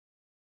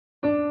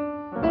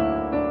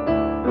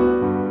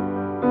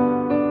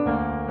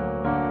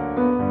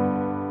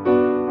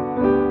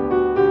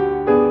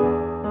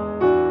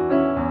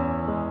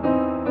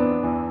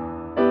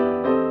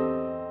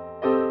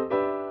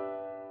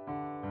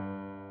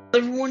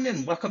Hello, everyone,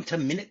 and welcome to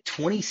minute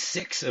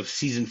 26 of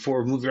season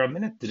 4 of MovieRob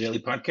Minute, the daily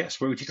podcast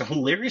where we take a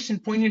hilarious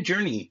and poignant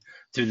journey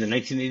through the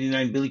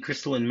 1989 Billy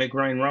Crystal and Meg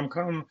Ryan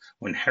rom-com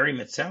When Harry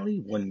Met Sally,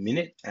 1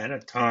 minute at a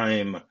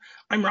time.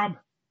 I'm Rob,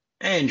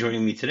 and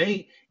joining me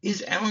today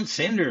is Alan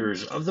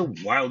Sanders of The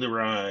Wilder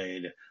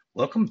Ride.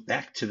 Welcome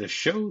back to the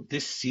show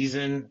this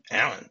season,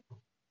 Alan.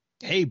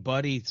 Hey,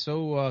 buddy.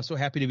 So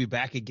happy to be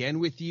back again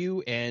with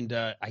you, and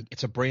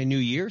it's a brand new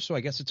year, so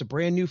I guess it's a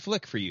brand new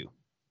flick for you.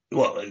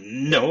 Well,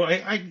 no,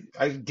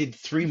 I did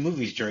 3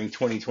 movies during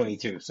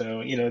 2022,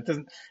 so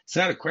it's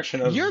not a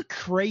question of You're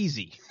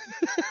crazy.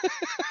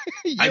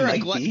 I You're a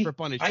might glutton be. for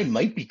punishment. I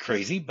might be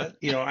crazy, but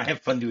I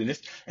have fun doing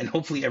this, and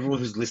hopefully everyone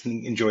who's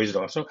listening enjoys it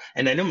also.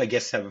 And I know my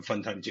guests have a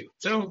fun time too.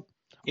 So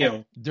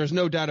There's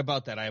no doubt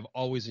about that. I have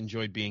always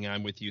enjoyed being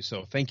on with you,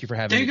 so thank you for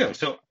having there me. you go.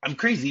 So I'm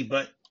crazy,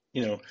 but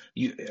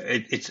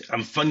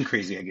I'm fun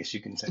crazy, I guess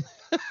you can say.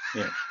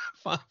 Yeah.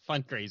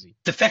 Fun crazy.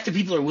 The fact that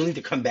people are willing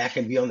to come back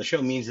and be on the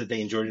show means that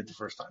they enjoyed it the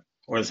first time,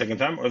 or the second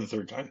time, or the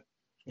third time.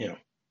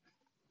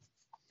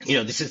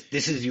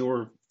 This is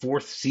your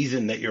 4th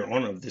season that you're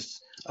on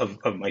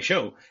of my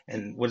show,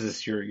 and what is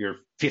this, your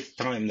 5th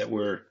time that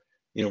we're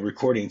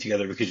recording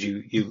together, because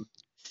you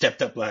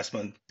stepped up last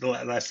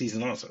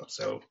season also.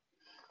 So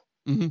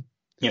I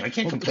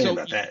can't complain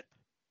about that.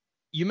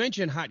 You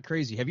mentioned hot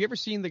crazy. Have you ever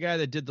seen the guy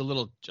that did the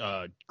little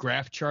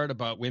graph chart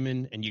about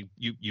women, and you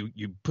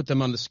put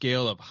them on the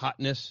scale of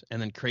hotness and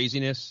then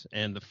craziness,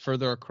 and the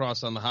further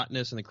across on the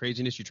hotness and the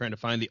craziness, you're trying to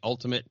find the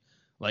ultimate,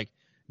 like,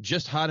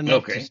 just hot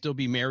enough to still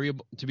be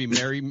marriable, to be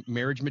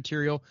marriage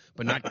material,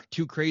 but not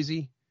too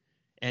crazy.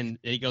 And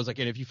he goes like,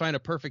 and if you find a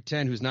perfect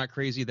 10 who's not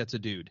crazy, that's a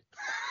dude.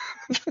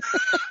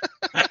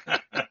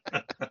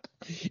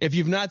 If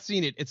you've not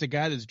seen it, it's a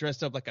guy that's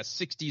dressed up like a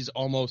 60s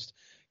almost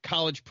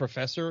college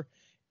professor.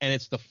 And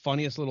it's the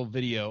funniest little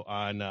video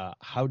on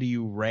how do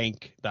you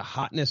rank the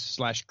hotness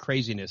 /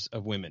 craziness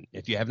of women.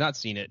 If you have not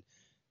seen it,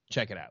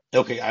 check it out.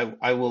 Okay,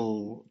 I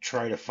will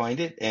try to find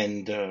it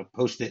and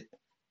post it,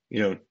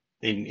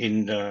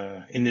 in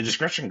the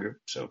discussion group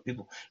so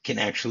people can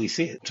actually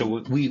see it. So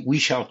we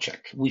shall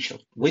check. We shall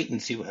wait and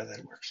see how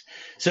that works.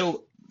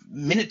 So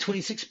minute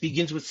 26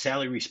 begins with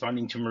Sally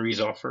responding to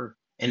Marie's offer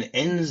and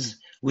ends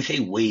with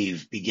a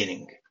wave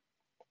beginning.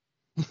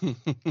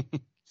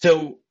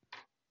 So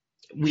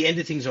we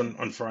ended things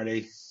on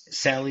Friday.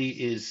 Sally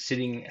is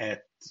sitting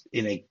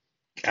in a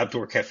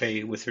outdoor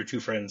cafe with her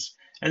 2 friends,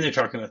 and they're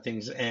talking about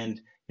things.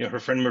 And her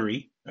friend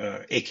Marie,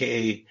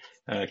 aka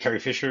Carrie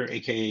Fisher,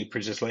 aka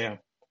Princess Leia,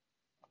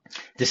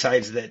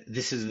 decides that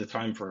this is the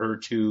time for her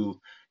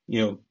to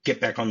get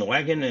back on the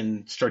wagon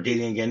and start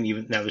dating again,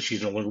 even now that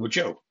she's no longer with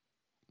Joe.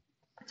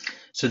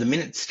 So the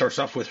minute starts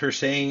off with her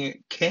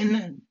saying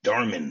Ken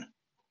Darman.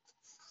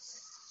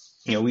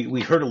 We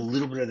heard a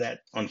little bit of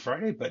that on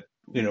Friday, but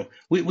we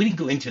didn't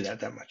go into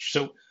that much.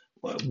 So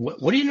what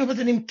do you know about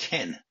the name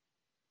Ken?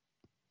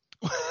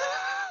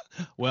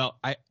 Well,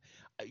 I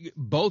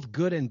both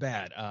good and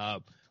bad.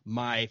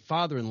 My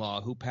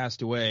father-in-law, who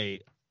passed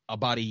away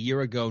about a year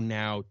ago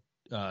now,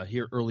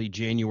 here early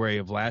January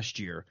of last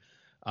year,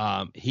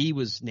 he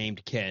was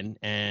named Ken,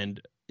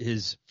 and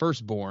his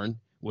firstborn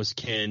was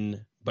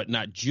Ken, but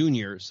not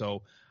Junior.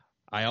 So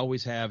I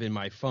always have in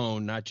my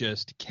phone not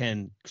just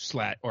Ken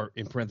or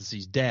in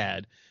parentheses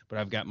dad, but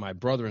I've got my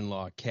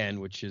brother-in-law Ken,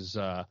 which is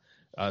a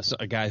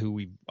guy who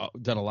we've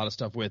done a lot of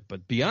stuff with.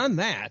 But beyond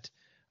that,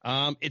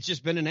 it's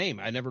just been a name.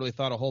 I never really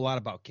thought a whole lot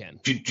about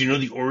Ken. Do you know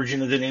the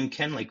origin of the name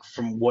Ken? Like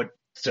from what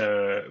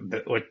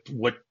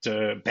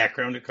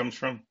background it comes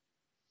from?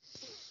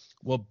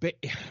 Well,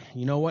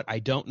 you know what? I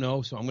don't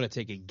know, so I'm going to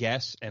take a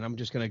guess, and I'm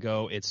just going to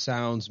go. It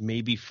sounds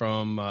maybe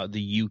from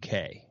the UK.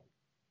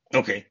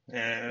 Okay,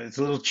 it's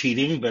a little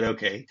cheating, but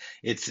okay,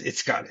 it's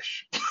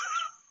Scottish.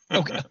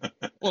 Okay,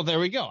 well there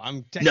we go.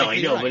 I'm no,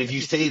 I know, right. But if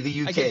you say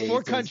the UK, I get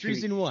 4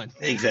 countries in one.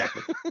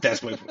 Exactly,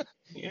 that's my point.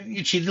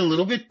 You cheated a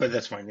little bit, but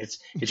that's fine. It's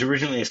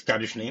originally a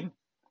Scottish name.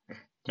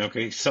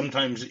 Okay,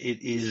 sometimes it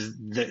is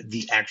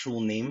the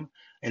actual name,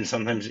 and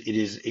sometimes it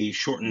is a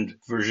shortened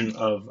version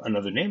of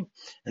another name,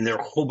 and there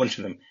are a whole bunch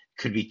of them.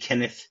 Could be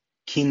Kenneth,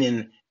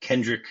 Keenan,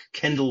 Kendrick,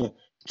 Kendall,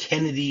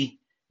 Kennedy,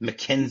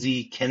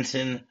 Mackenzie,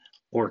 Kenson,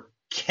 or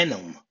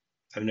Kenelm.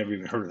 I've never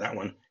even heard of that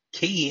one.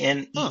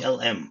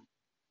 Kenelm.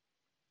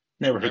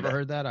 Never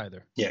heard that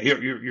either. Yeah,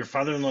 your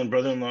father-in-law and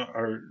brother-in-law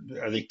are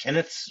they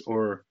Kenneths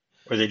or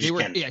are they just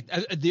Ken? Yeah,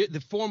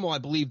 the formal, I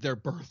believe their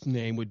birth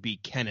name would be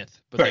Kenneth,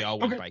 but right. They all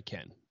went by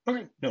Ken.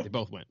 Okay, no, they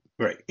both went.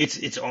 Right.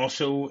 It's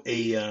also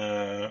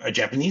a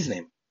Japanese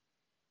name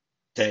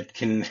that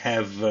can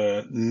have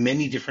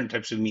many different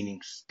types of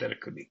meanings that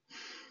it could be.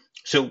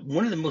 So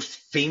one of the most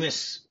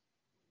famous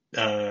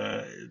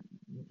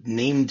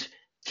named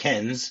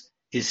Kens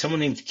is someone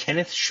named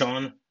Kenneth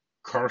Sean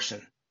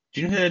Carson. Do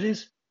you know who that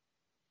is?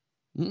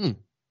 No,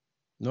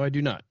 I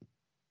do not.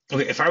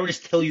 Okay, if I were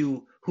to tell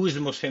you who is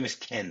the most famous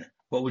Ken,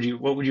 what would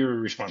your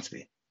response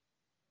be?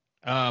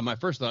 My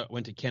first thought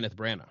went to Kenneth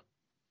Branagh.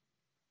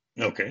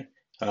 Okay,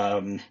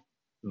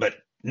 but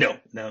No,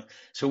 no.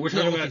 So No,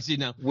 okay, see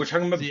now. we're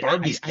talking about See,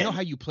 Barbie's I know Ken.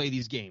 how you play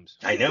these games.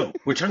 I know.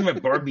 We're talking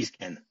about Barbie's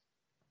Ken.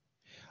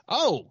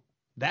 Oh,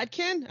 that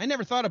Ken? I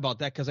never thought about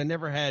that because I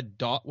never had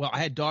I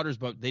had daughters,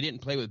 but they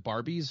didn't play with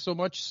Barbies so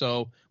much,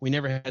 so we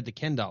never had the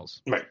Ken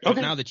dolls. Right. But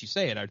Okay. now that you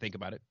say it, I think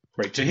about it.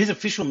 Right. So his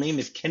official name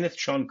is Kenneth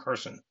Sean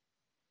Carson.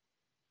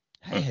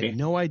 I had Okay.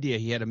 no idea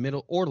he had a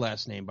middle or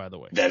last name, by the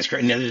way. That is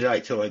correct. Neither did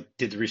I till I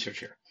did the research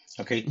here.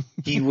 Okay.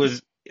 He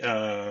was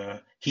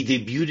he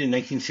debuted in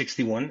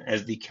 1961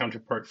 as the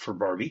counterpart for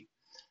Barbie.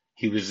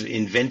 He was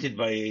invented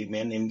by a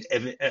man named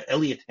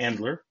Elliot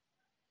Handler.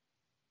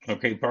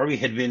 Okay. Barbie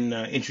had been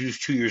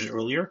introduced 2 years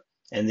earlier,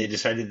 and they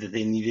decided that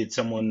they needed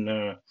someone,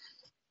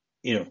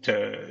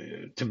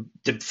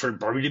 for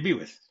Barbie to be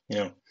with,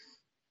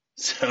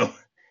 So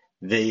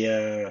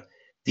they,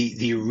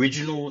 the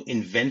original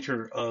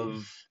inventor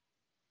of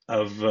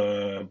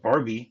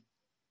Barbie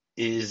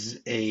is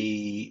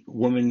a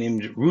woman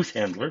named Ruth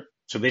Handler.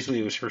 So basically,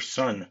 it was her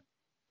son.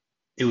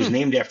 It was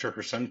named after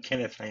her son,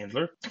 Kenneth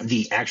Handler.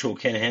 The actual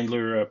Ken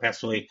Handler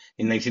passed away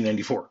in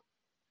 1994.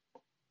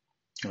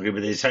 Okay,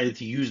 but they decided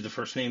to use the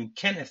first name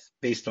Kenneth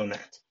based on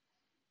that.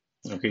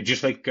 Okay,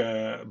 just like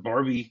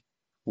Barbie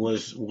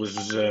was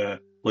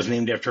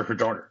named after her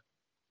daughter.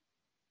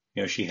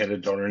 She had a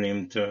daughter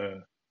named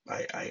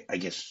I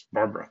guess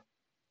Barbara,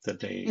 that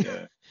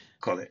they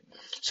called it.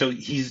 So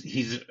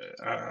he's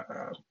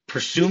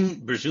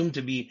presumed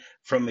to be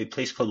from a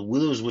place called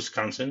Willows,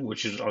 Wisconsin,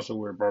 which is also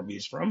where Barbie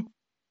is from.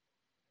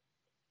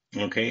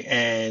 Okay,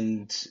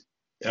 and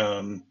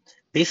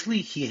basically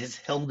he has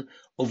held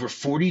over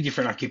 40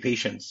 different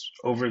occupations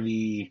over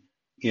the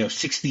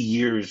 60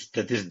 years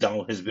that this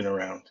doll has been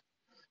around.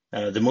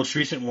 The most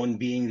recent one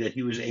being that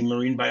he was a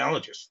marine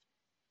biologist.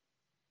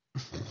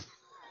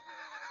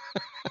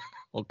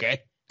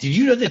 Okay. Did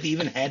you know that they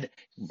even had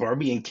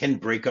Barbie and Ken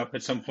break up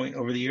at some point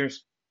over the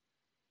years?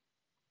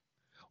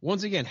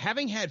 Once again,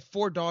 having had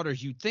 4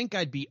 daughters, you'd think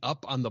I'd be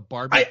up on the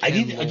Barbie I Ken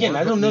didn't. lore, Again,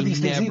 I but don't know we these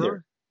things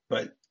either.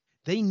 But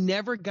they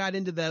never got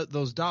into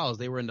those dolls.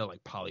 They were into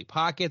like Polly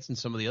Pockets and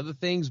some of the other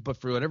things, but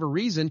for whatever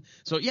reason,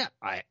 so yeah,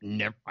 I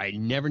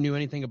never knew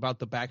anything about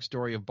the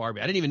backstory of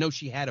Barbie. I didn't even know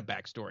she had a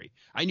backstory.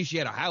 I knew she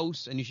had a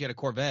house. I knew she had a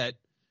Corvette.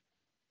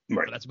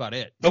 right. But that's about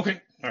it.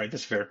 Okay. All right.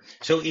 That's fair.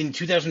 So in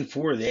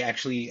 2004, they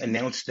actually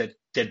announced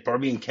that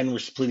Barbie and Ken were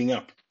splitting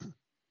up.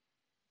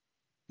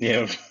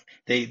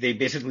 They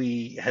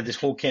basically had this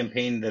whole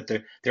campaign that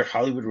their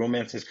Hollywood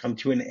romance has come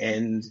to an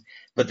end,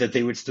 but that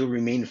they would still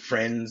remain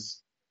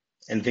friends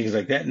and things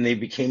like that. And they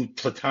became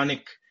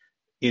platonic,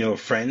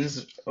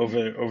 friends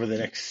over the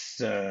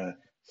next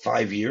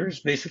 5 years,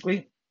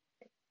 basically.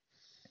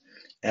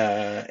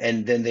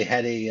 And then they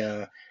had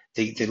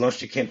they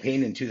launched a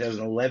campaign in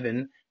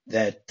 2011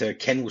 that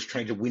Ken was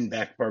trying to win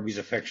back Barbie's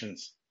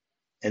affections,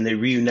 and they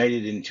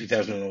reunited in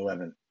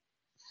 2011.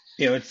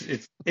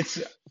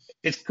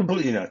 It's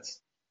completely nuts.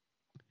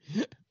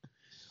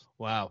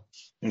 Wow.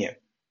 Yeah.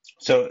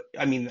 So,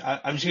 I mean,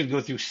 I'm just going to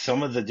go through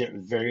some of the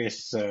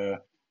various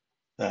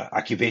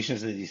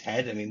occupations that he's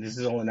had. I mean, this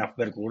is all in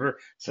alphabetical order,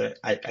 so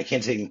I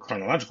can't say in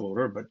chronological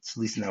order, but it's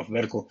at least in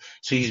alphabetical.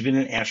 So he's been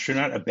an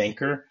astronaut, a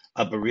banker,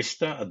 a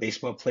barista, a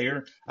baseball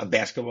player, a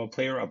basketball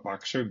player, a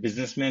boxer,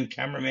 businessman,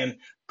 cameraman,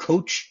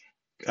 coach,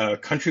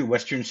 country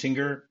western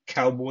singer,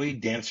 cowboy,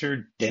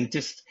 dancer,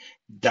 dentist,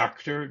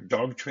 doctor,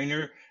 dog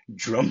trainer,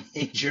 drum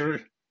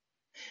major.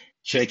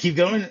 Should I keep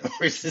going,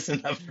 or is this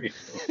enough for you?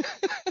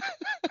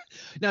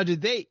 Now,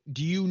 do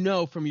you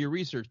know from your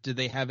research, did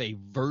they have a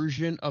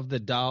version of the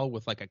doll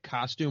with like a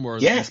costume, or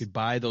Yes. you could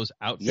buy those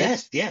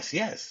outfits?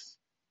 Yes.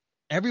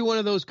 Every one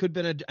of those could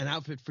have been an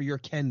outfit for your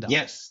Ken doll.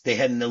 Yes, they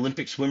had an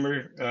Olympic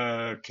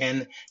swimmer,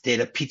 Ken. They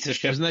had a pizza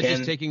chef, Wasn't that Ken.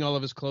 just taking all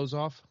of his clothes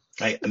off?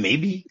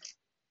 Maybe.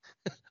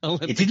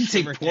 Olympic It didn't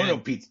say swimmer porno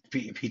Ken.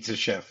 pizza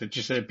chef. It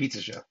just said a pizza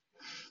chef.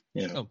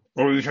 Oh.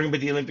 Or were we talking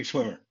about the Olympic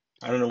swimmer?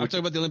 I don't know. I'm talking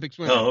about the Olympic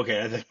swimmer. Oh,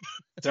 okay.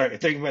 Sorry, I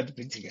thought you were about the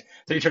pizza guy. I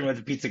thought you were talking about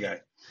the pizza guy.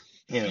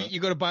 You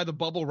go to buy the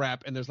bubble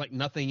wrap and there's like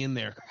nothing in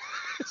there.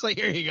 It's like,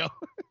 here you go.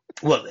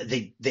 Well,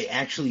 they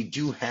actually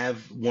do have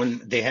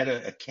one. They had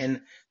a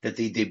Ken that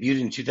they debuted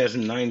in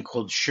 2009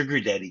 called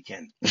Sugar Daddy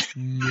Ken.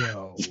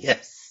 No.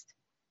 Yes.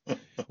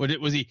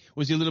 Was he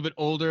a little bit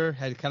older?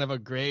 Had kind of a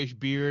grayish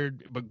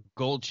beard, but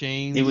gold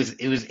chains.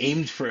 It was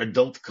aimed for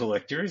adult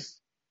collectors.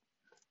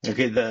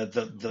 Okay,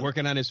 the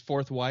working on his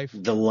 4th wife.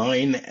 The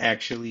line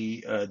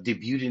actually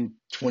debuted in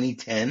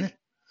 2010,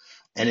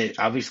 and it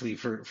obviously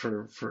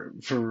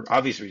for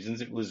obvious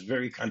reasons it was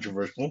very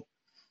controversial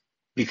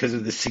because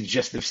of the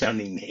suggestive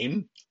sounding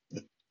name.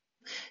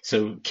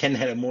 So Ken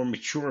had a more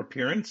mature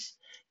appearance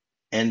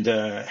and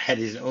had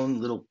his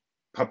own little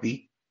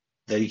puppy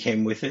that he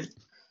came with it,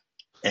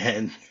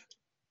 and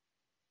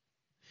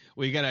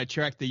well, you got to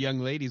attract the young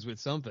ladies with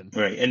something.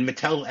 Right. And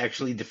Mattel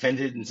actually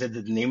defended and said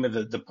that the name of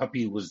the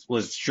puppy was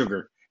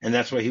Sugar, and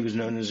that's why he was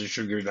known as a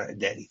Sugar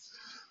Daddy.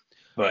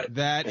 But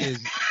that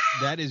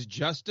is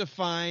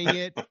justifying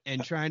it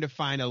and trying to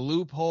find a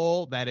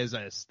loophole. That is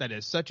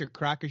such a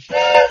crock of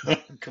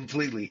shit.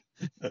 Completely.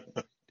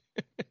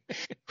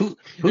 Who's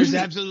There's the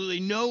absolutely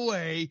no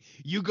way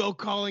you go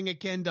calling a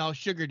Ken doll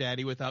sugar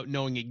daddy without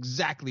knowing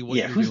exactly what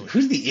yeah? you're doing.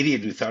 Who's the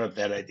idiot who thought of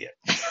that idea?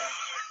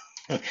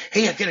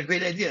 Hey, I've got a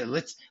great idea.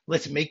 Let's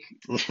make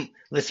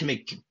let's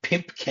make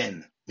Pimp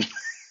Ken.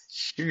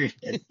 Sure.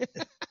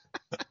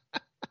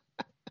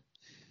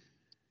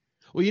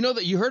 Well, you know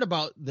that you heard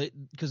about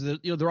because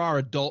there are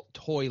adult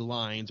toy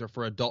lines or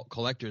for adult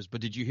collectors, but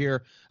did you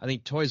hear? I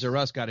think Toys R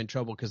Us got in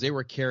trouble because they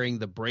were carrying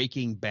the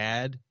Breaking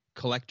Bad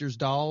collector's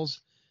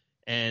dolls,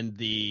 and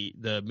the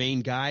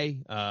main guy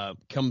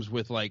comes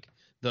with like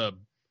the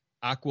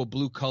aqua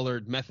blue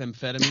colored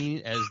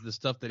methamphetamine as the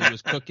stuff that he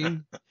was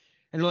cooking,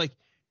 and they're like,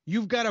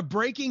 "You've got a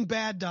Breaking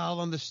Bad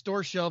doll on the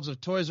store shelves of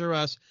Toys R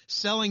Us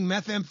selling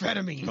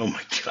methamphetamine." Oh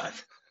my God.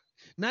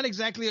 Not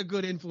exactly a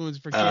good influence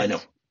for No.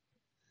 kids.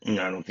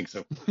 No, I don't think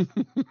so.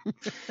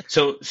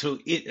 So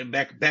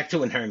back to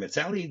When Harry Met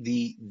Sally.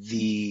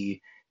 The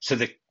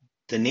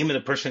name of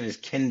the person is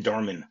Ken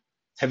Darman.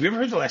 Have you ever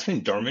heard the last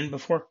name Darman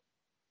before?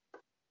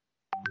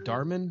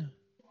 Darman?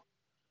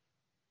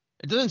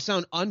 It doesn't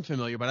sound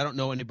unfamiliar, but I don't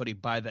know anybody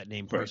by that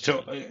name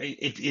personally. Right. So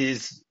it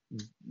is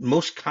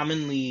most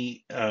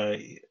commonly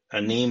a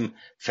name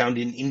found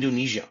in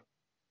Indonesia.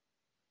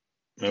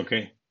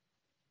 Okay.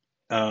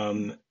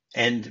 And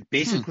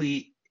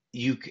basically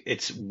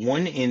it's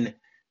one in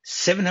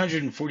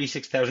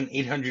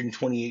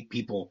 746,828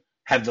 people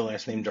have the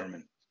last name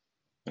Darman.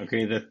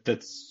 Okay,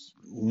 that's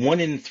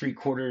 1 in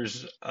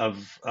 3/4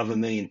 of a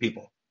million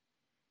people.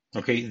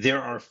 Okay,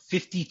 there are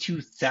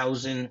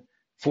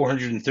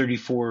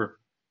 52,434.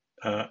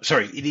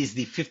 It is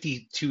the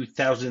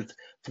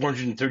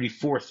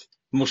 52,434th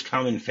most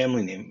common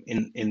family name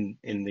in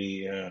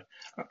the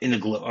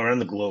around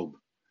the globe.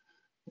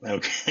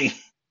 Okay.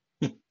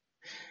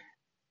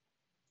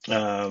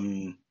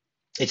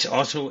 It's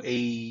also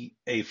a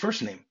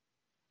first name.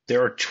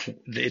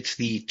 It's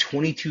the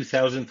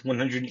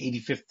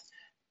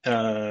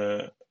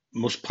 22,185th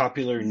most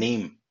popular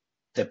name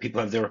that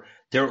people have. There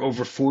are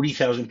over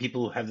 40,000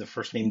 people who have the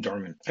first name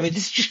Darman. I mean,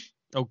 this is just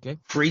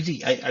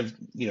crazy. I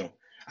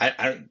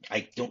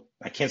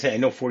can't say I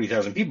know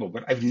 40,000 people,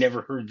 but I've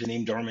never heard the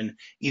name Darman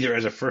either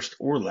as a first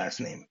or last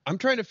name. I'm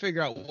trying to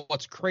figure out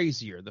what's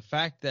crazier, the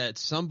fact that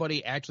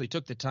somebody actually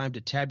took the time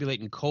to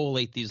tabulate and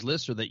collate these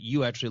lists, or that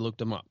you actually looked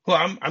them up.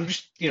 Well, I'm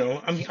just,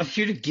 I'm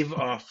here to give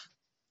off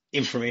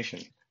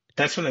information.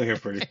 That's what I'm here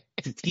for,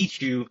 to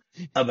teach you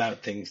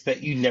about things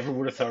that you never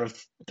would have thought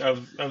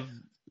of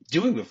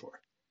doing before.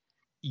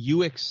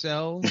 You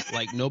excel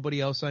like nobody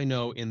else I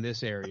know in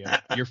this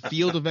area. Your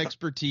field of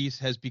expertise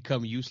has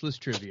become useless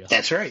trivia.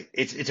 That's right.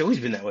 It's always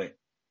been that way.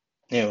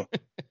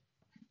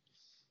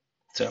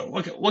 So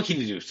what can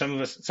you do? Some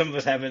of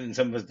us have it and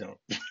some of us don't.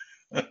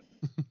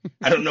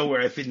 I don't know where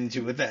I fit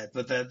into with that,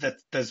 but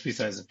that's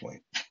besides the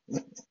point.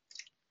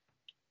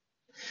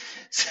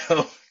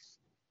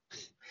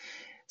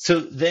 So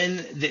then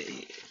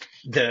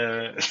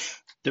the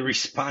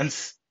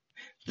response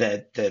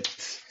that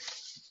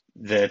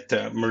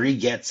Marie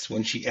gets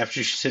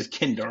after she says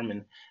Ken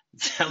Darman,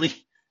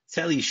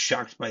 Sally's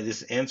shocked by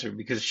this answer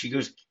because she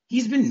goes,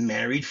 "He's been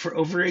married for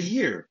over a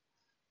year."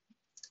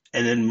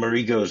 And then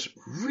Marie goes,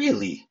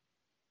 "Really?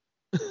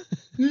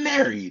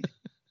 Married?"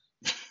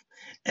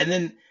 And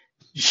then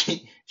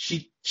she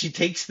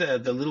takes the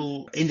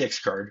little index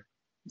card,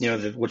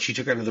 what she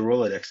took out of the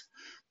Rolodex,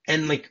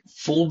 and like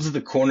folds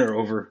the corner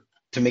over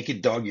to make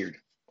it dog-eared.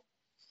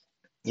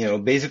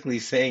 Basically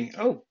saying,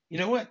 "Oh, you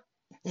know what?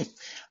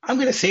 I'm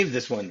going to save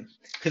this one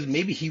because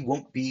maybe he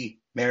won't be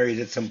married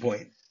at some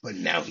point, but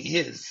now he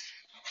is."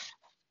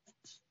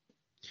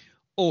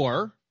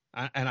 And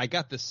I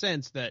got the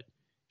sense that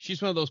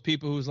she's one of those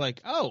people who's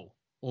like, "Oh,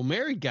 well,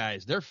 married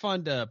guys, they're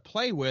fun to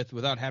play with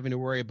without having to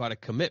worry about a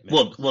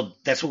commitment." Well,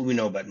 that's what we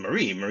know about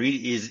Marie.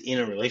 Marie is in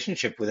a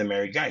relationship with a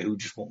married guy who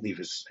just won't leave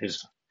his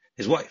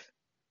wife.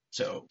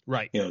 So,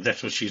 right.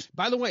 That's what she's.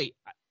 By the way,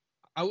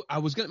 I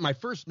was my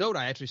first note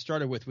I actually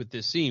started with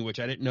this scene, which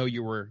I didn't know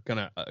you were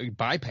gonna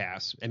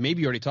bypass, and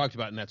maybe you already talked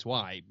about it, and that's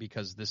why,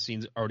 because this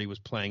scene already was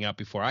playing out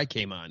before I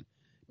came on.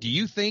 Do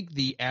you think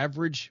the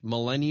average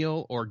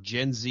millennial or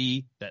Gen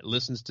Z that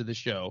listens to the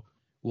show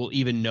will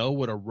even know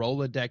what a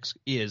Rolodex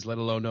is, let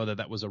alone know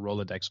that was a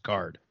Rolodex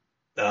card?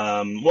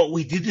 Well,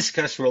 we did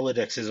discuss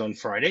Rolodexes on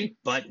Friday,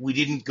 but we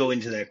didn't go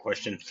into that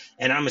question,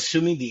 and I'm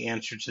assuming the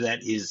answer to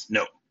that is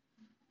no.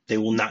 They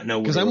will not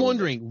know. Because I'm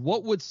wondering,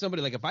 what would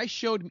somebody like if I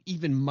showed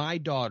even my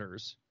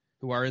daughters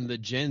who are in the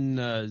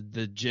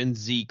Gen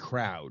Z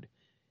crowd,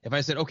 if I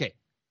said, "Okay,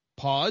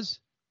 pause.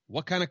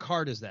 What kind of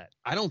card is that?"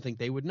 I don't think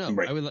they would know.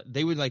 Right.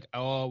 They would like,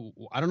 "Oh,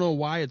 I don't know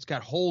why it's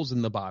got holes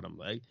in the bottom."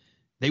 Like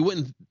they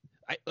wouldn't.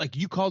 Like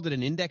you called it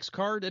an index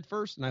card at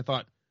first, and I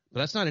thought, but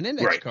that's not an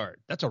index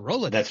card. That's a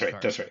Rolodex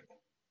card. That's right.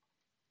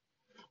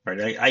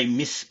 Right. I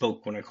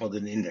misspoke when I called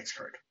it an index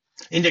card.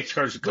 Index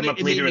cards come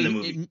up later in the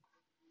movie.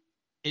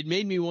 It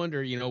made me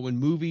wonder, when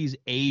movies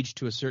age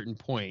to a certain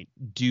point,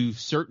 do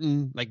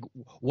certain, like,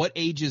 what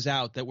ages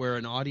out that where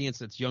an audience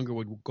that's younger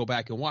would go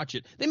back and watch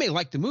it? They may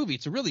like the movie.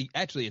 It's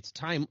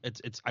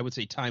I would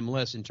say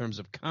timeless in terms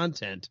of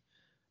content,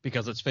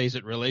 because let's face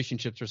it,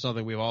 relationships are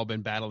something we've all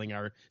been battling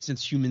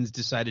since humans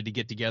decided to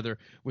get together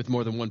with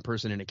more than one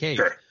person in a cave.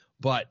 Sure.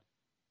 But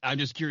I'm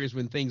just curious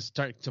when things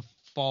start to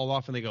fall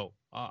off and they go,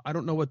 I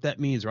don't know what that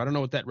means, or I don't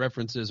know what that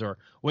reference is, or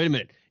wait a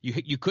minute,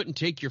 you couldn't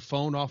take your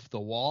phone off the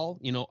wall,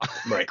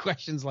 Right.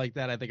 Questions like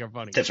that I think are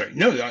funny. That's right.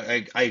 No,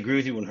 I agree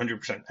with you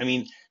 100%. I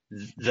mean,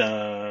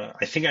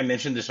 I think I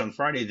mentioned this on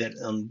Friday that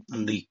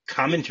on the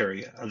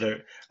commentary,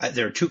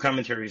 there are two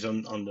commentaries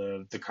on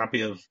the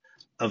copy of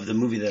the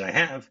movie that I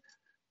have,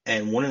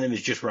 and one of them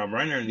is just Rob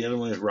Reiner, and the other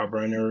one is Rob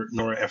Reiner,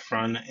 Nora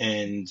Ephron,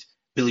 and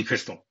Billy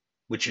Crystal,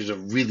 which is a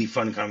really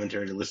fun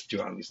commentary to listen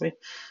to, obviously.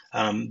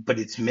 But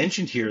it's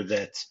mentioned here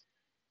that,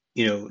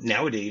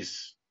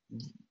 nowadays,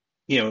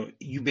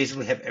 you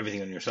basically have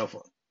everything on your cell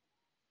phone.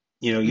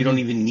 You don't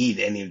even need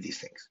any of these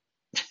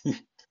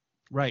things.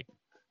 Right.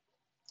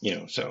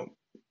 So,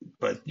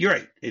 but you're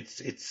right.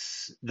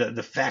 It's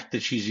the fact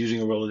that she's using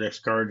a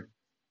Rolodex card,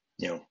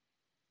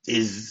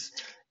 is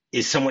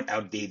somewhat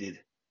outdated,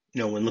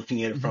 when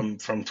looking at it from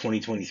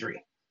 2023,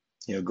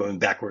 going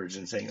backwards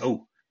and saying,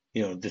 oh,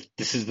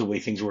 this is the way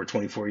things were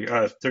 34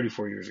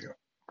 years ago.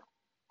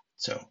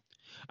 So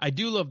I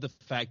do love the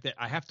fact that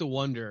I have to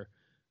wonder,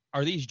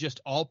 are these just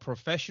all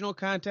professional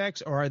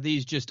contacts, or are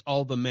these just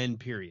all the men,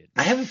 period?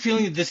 I have a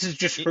feeling that this is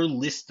just her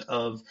list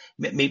of,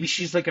 maybe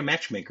she's like a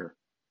matchmaker.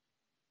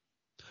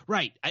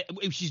 Right.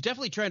 She's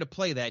definitely trying to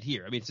play that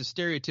here. I mean, it's a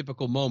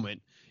stereotypical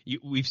moment.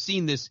 We've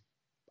seen this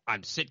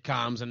on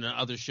sitcoms and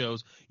other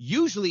shows.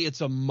 Usually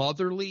it's a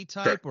motherly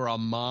type or a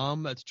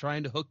mom that's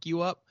trying to hook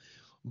you up.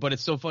 But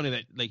it's so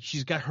funny that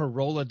she's got her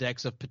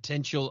Rolodex of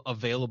potential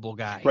available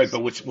guys. Right.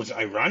 But what's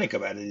ironic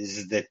about it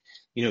is that,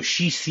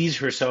 she sees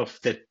herself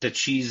that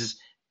she's,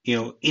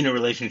 in a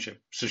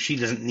relationship, so she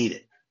doesn't need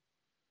it.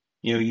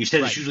 You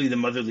said it's usually the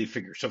motherly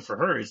figure. So for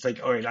her, it's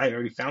like, all right, I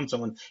already found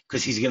someone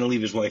because he's going to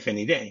leave his wife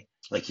any day.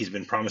 Like he's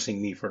been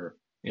promising me for,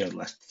 the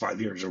last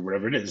 5 years or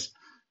whatever it is.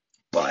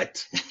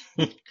 But,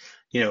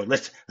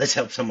 let's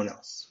help someone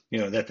else,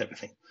 that type of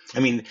thing.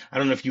 I mean, I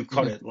don't know if you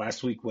caught it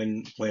last week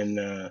when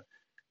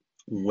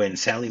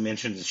Sally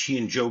mentioned that she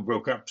and Joe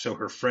broke up. So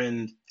her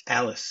friend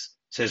Alice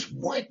says,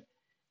 what?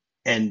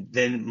 And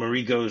then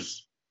Marie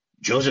goes,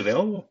 Joe's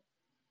available?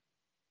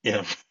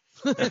 Yeah,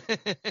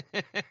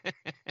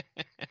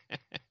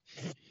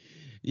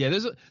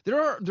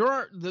 there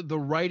are the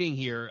writing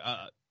here.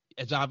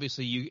 It's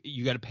obviously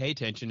you got to pay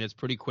attention. It's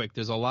pretty quick.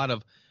 There's a lot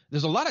of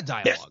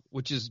dialogue,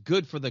 which is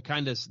good for the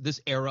kind of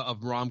this era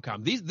of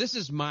rom-com. This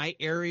is my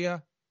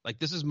area.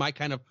 This is my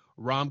kind of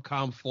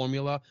rom-com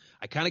formula.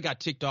 I kind of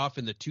got ticked off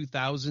in the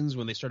 2000s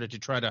when they started to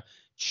try to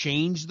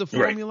change the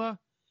formula.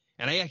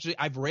 And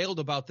I've railed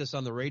about this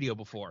on the radio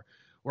before,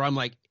 where I'm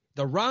like,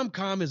 the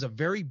rom-com is a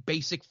very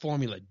basic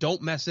formula.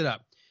 Don't mess it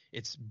up.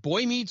 It's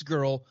boy meets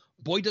girl,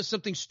 boy does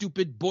something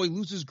stupid, boy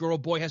loses girl,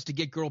 boy has to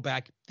get girl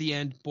back. The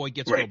end, boy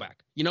gets girl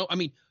back.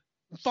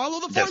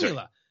 Follow the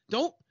formula.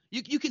 Don't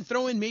you can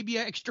throw in maybe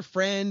an extra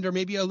friend or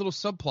maybe a little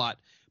subplot,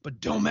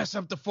 but don't mess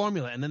up the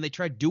formula. And then they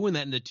tried doing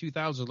that in the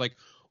 2000s, like,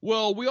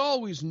 well, we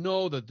always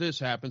know that this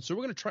happens, so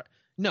we're going to try.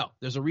 No,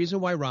 there's a reason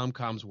why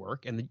rom-coms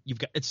work, and you've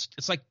got it's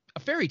like a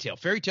fairy tale.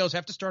 Fairy tales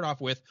have to start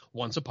off with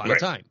once upon a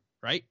time,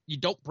 right? You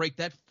don't break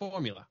that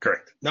formula.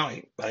 Correct. No,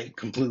 I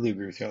completely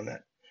agree with you on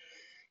that.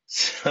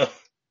 So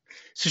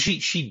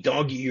she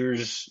dog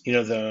ears,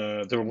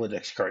 the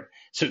Rolodex card.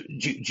 So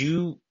do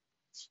you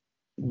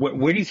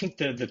where do you think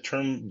the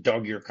term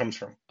dog ear comes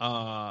from?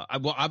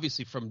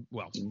 Obviously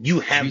you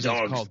have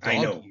dogs. I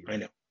know.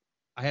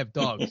 I have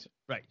dogs,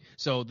 right?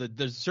 So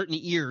there's certain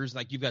ears,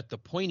 like you've got the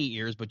pointy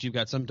ears, but you've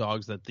got some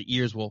dogs that the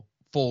ears will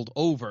fold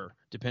over,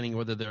 depending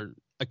whether they're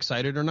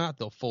excited or not.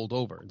 They'll fold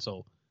over, and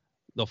so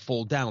they'll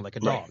fold down like a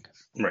dog.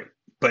 Right,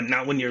 but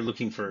not when you're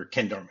looking for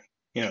Ken Darman,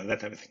 that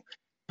type of thing.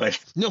 But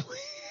no.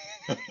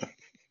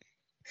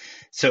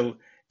 So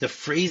the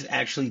phrase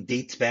actually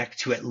dates back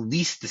to at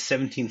least the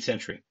 17th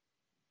century.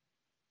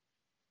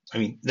 I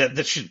mean,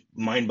 that's just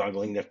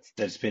mind-boggling.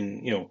 That's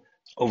been,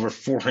 over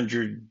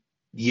 400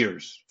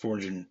 years,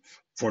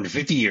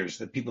 450 years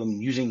that people have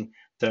been using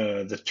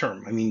the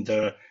term. I mean,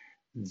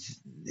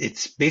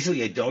 it's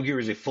basically a dog ear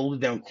is a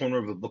folded down corner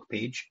of a book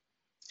page,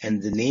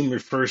 and the name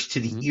refers to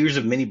the ears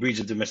of many breeds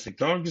of domestic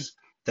dogs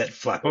that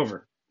flap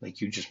over, like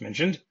you just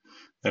mentioned.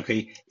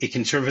 Okay, it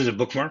can serve as a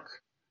bookmark.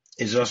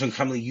 It is also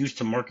commonly used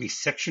to mark a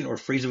section or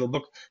phrase of a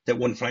book that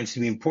one finds to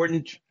be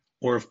important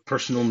or of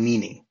personal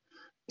meaning.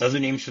 Other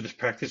names for this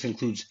practice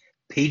includes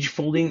page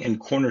folding and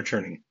corner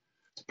turning.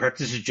 The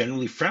practice is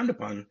generally frowned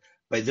upon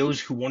by those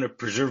who want to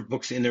preserve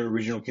books in their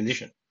original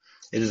condition.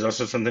 It is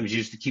also sometimes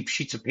used to keep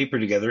sheets of paper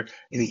together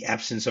in the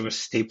absence of a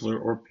stapler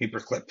or paper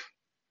clip.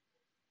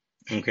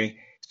 Okay,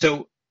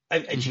 so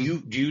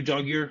do you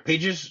dog ear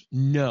pages?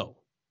 No.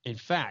 In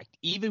fact,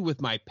 even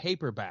with my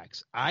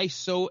paperbacks, I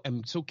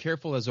am so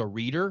careful as a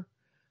reader.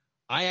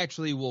 I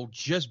actually will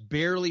just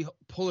barely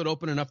pull it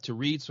open enough to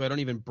read so I don't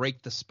even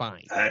break the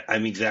spine.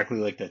 I'm exactly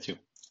like that too.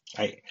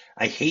 I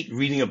hate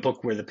reading a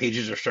book where the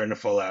pages are starting to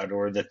fall out,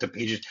 or that the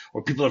pages,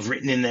 or people have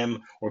written in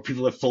them, or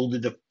people have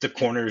folded the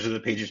corners of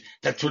the pages.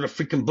 That's what a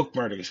freaking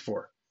bookmark is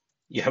for.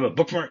 You have a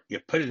bookmark, you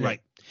put it in.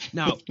 Right.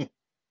 Now,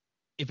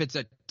 if it's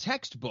a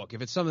textbook,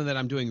 if it's something that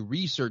I'm doing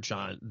research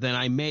on, then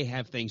I may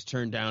have things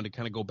turned down to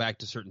kind of go back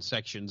to certain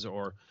sections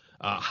or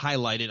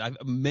highlighted.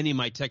 Many of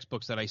my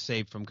textbooks that I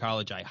saved from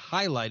college, I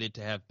highlighted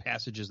to have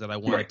passages that I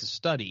wanted to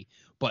study,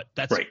 but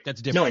that's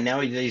different. No, and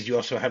nowadays you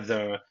also have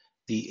the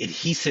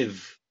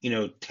adhesive,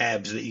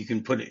 tabs that you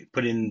can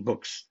put in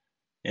books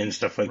and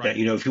stuff like that.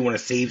 If you want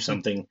to save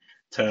something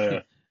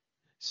to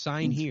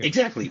sign here.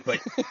 Exactly,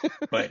 but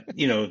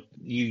you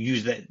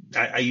use that.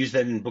 I use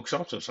that in books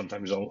also.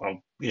 Sometimes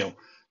I'll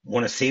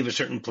want to save a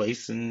certain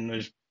place and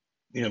there's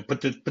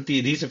put the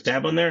adhesive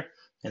tab on there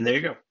and there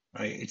you go.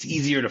 It's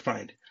easier to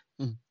find.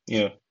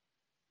 That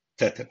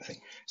type of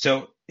thing.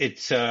 So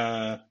it's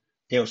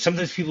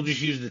sometimes people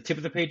just use the tip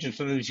of the page and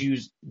sometimes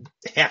use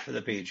half of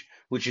the page,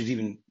 which is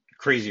even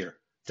crazier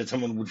that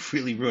someone would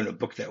really ruin a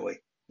book that way.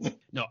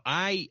 No,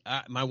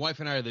 my wife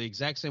and I are the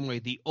exact same way.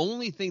 The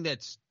only thing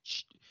that's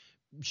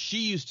she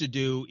used to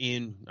do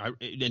and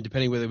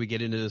depending whether we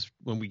get into this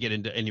when we get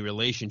into any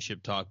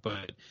relationship talk,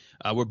 but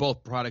we're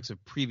both products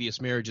of previous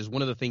marriages.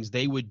 One of the things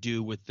they would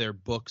do with their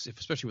books,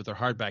 especially with their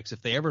hardbacks,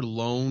 if they ever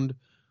loaned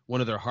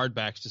one of their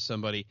hardbacks to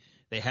somebody,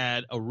 they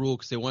had a rule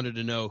because they wanted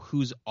to know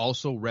who's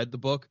also read the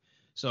book.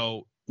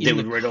 So they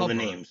would write all the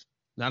names,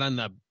 not on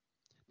the.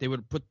 They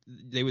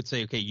would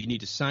say, okay, you need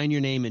to sign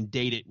your name and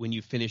date it when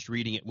you finish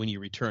reading it when you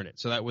return it.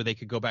 So that way they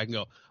could go back and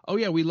go, oh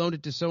yeah, we loaned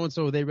it to so and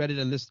so. They read it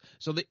on this.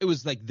 So it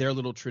was like their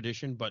little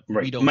tradition, but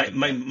we don't.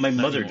 My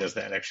mother does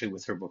that actually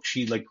with her book.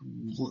 She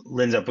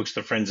lends out books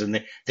to friends,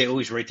 and they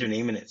always write their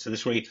name in it. So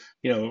this way,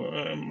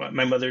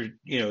 my mother,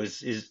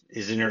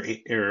 is in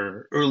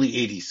her early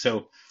 80s.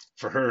 So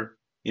for her,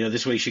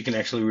 this way she can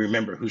actually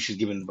remember who she's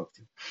given the book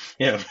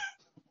to.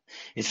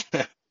 It's.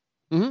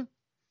 Mm-hmm.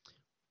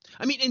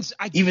 I mean,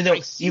 even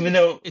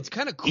though it's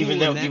kind of cool. Even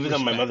though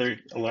my mother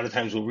a lot of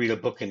times will read a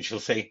book and she'll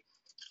say,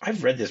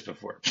 "I've read this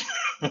before.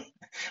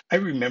 I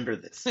remember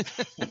this."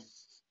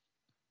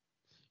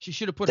 She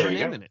should have put her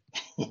name in it.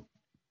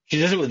 She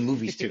does it with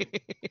movies too.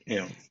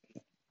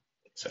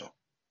 So.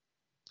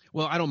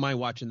 Well, I don't mind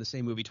watching the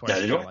same movie twice.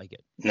 I like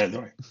it. Neither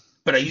do I.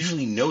 But I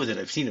usually know that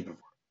I've seen it before.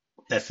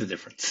 That's the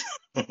difference.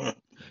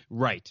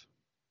 Right.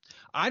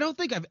 I don't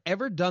think I've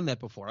ever done that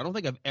before. I don't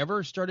think I've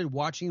ever started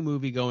watching a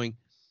movie going,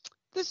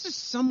 this is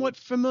somewhat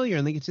familiar,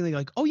 and they can say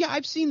like, "Oh yeah,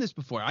 I've seen this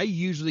before." I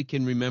usually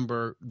can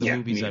remember the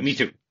movies. Me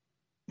too.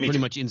 Pretty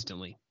much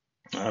instantly.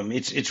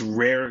 It's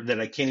rare that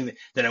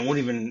I won't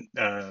even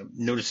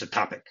notice a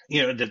topic.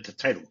 The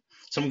title.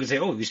 Someone can say,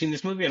 "Oh, have you seen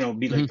this movie?" And I'll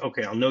be like,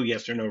 "Okay, I'll know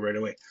yes or no right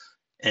away."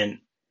 And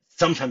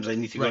sometimes I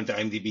need to go into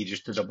IMDb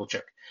just to double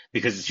check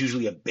because it's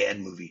usually a bad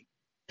movie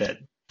that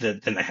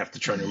then I have to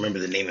try to remember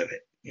the name of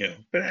it.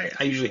 But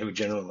I usually have a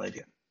general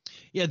idea.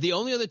 Yeah, the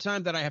only other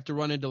time that I have to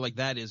run into like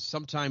that is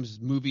sometimes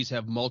movies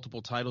have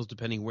multiple titles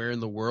depending where in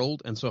the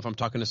world. And so if I'm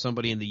talking to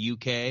somebody in the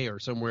UK or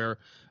somewhere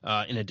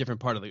in a different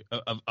part of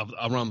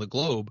around the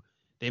globe,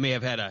 they may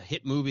have had a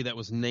hit movie that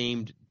was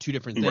named two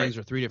different things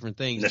or three different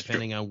things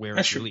depending on where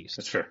it's released.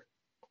 That's fair.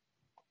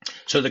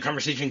 So the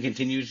conversation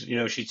continues.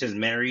 She says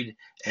married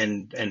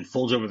and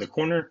folds over the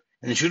corner,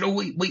 and then she goes, "Oh,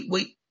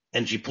 wait,"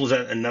 and she pulls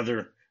out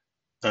another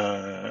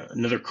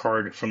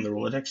card from the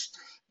Rolodex,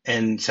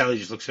 and Sally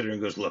just looks at her and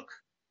goes, "Look."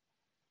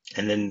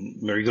 And then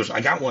Mary goes,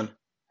 "I got one."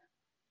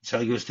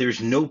 Sally goes,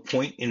 "There's no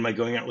point in my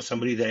going out with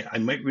somebody that I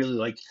might really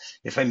like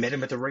if I met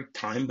him at the right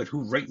time, but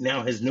who right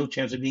now has no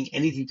chance of being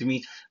anything to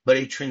me but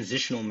a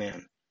transitional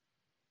man."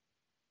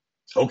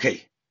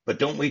 "Okay, but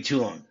don't wait too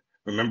long.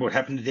 Remember what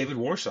happened to David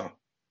Warsaw?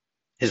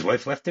 His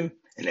wife left him,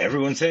 and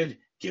everyone said,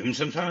 give him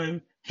some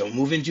time. Don't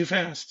move in too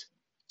fast.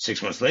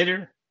 6 months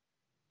later,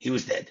 he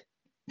was dead."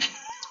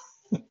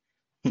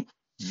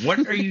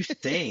 What are you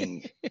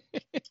saying?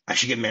 I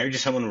should get married to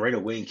someone right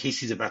away in case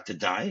he's about to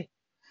die?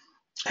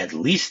 At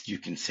least you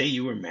can say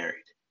you were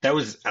married. That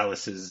was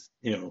Alice's,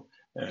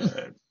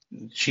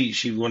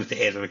 she wanted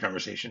to add to the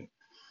conversation.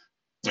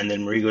 And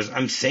then Marie goes,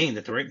 "I'm saying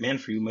that the right man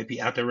for you might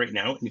be out there right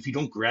now. And if you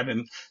don't grab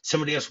him,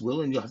 somebody else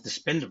will. And you'll have to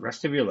spend the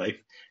rest of your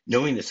life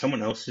knowing that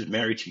someone else is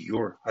married to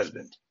your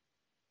husband."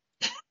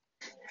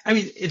 I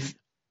mean,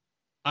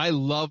 I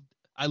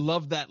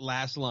love that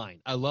last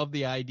line. I love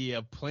the idea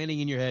of planning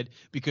in your head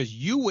because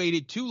you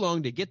waited too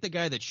long to get the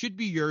guy that should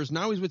be yours.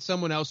 Now he's with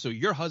someone else, so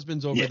your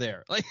husband's over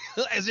there. Like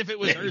as if it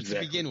was hers to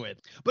begin with.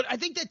 But I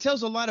think that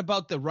tells a lot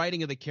about the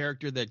writing of the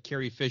character that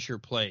Carrie Fisher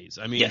plays.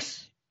 I mean,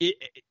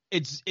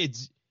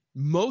 it's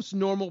most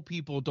normal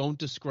people don't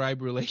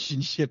describe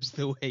relationships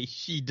the way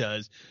she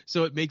does.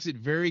 So it makes it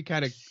very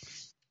kind of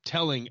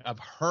telling of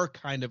her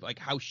kind of like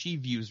how she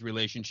views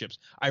relationships.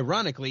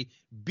 Ironically,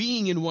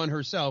 being in one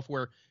herself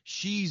where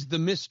she's the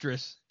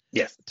mistress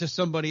to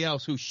somebody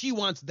else who she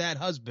wants that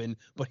husband,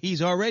 but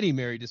he's already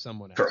married to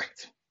someone else.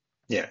 Correct.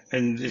 Yeah.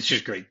 And it's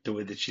just great the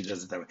way that she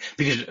does it that way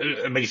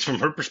because from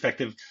her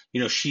perspective,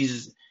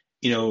 she's,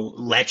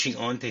 latching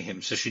on to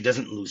him so she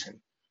doesn't lose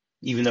him,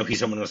 even though he's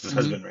someone else's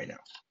husband right now,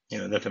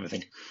 that type of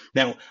thing.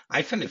 Now,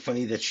 I find it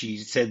funny that she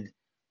said,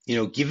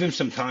 give him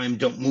some time.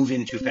 Don't move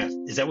in too fast.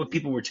 Is that what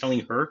people were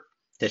telling her,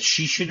 that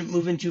she shouldn't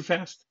move in too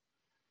fast?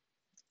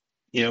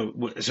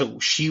 So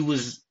she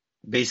was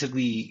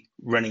basically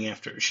running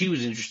after. She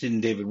was interested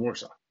in David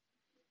Warsaw.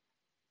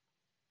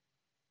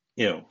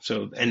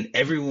 And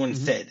everyone Hmm.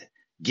 said,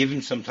 give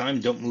him some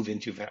time, don't move in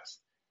too fast.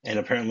 And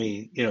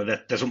apparently,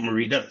 that's what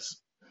Marie does.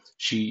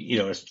 She,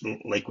 it's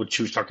like what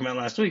she was talking about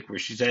last week, where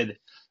she said,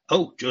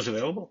 "Oh, Joe's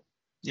available."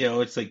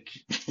 It's like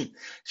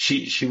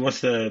she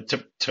wants to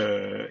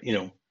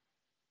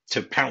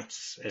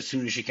pounce as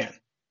soon as she can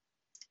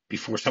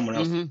before someone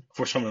else Hmm.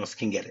 before someone else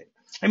can get it.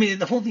 I mean,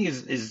 the whole thing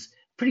is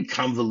pretty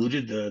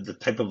convoluted. The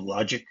type of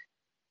logic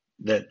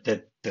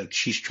that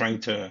she's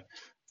trying to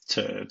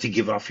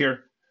give off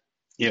here.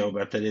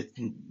 About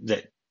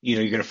that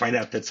you're going to find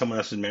out that someone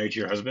else is married to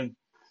your husband.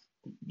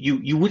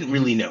 You wouldn't Hmm.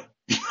 really know.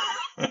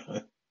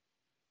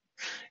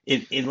 By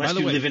Unless the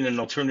you way, live in an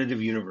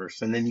alternative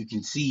universe, and then you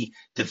can see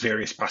the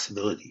various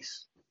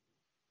possibilities.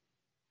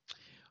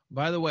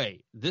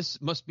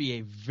 this must be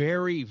a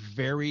very,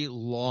 very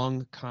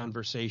long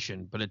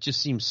conversation, but it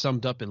just seems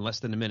summed up in less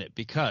than a minute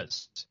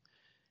because,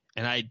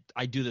 and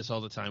I do this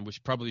all the time,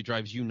 which probably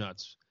drives you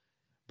nuts.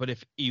 But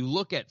if you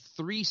look at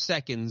 3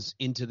 seconds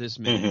into this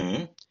minute,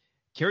 Hmm.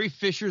 Carrie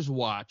Fisher's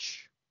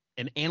watch,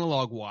 an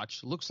analog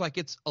watch, looks like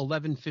it's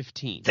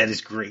 11:15. That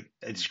is great.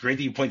 It's great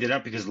that you pointed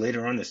out, because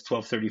later on it's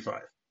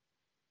 12:35.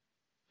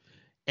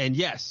 And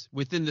yes,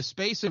 within the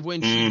space of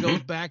when she Hmm.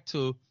 goes back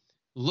to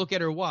look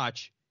at her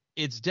watch,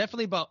 it's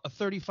definitely about a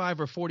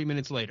 35 or 40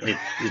 minutes later.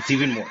 It's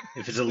even more.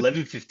 If it's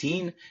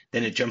 11:15,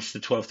 then it jumps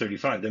to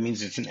 12:35. That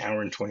means it's an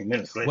hour and 20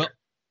 minutes later. Well,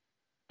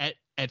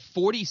 at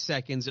 40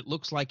 seconds, it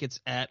looks like it's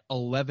at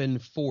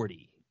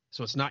 11:40.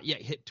 So it's not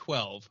yet hit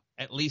 12,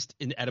 at least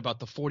at about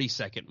the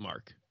 40-second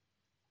mark.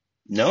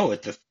 No,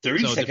 at the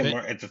 30 So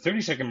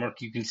second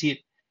mark, you can see it.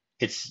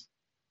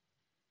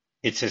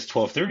 It says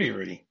 12:30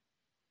 already.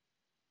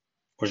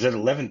 Or is that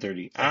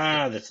 11:30?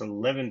 Ah, that's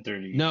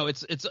 11:30. no,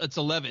 it's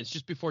 11. It's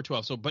just before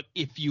 12. So, but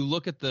if you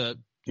look at the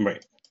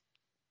Right.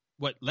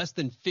 less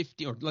than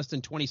 50 or less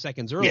than 20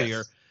 seconds earlier,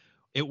 Yes.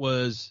 it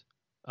was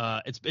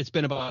it's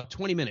been about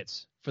 20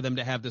 minutes for them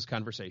to have this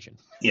conversation.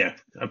 Yeah.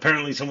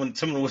 Apparently, someone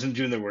wasn't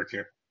doing their work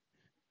here.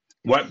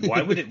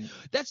 Why would it?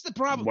 That's the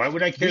problem. Why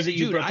would I care that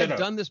you Dude, brought that I've up?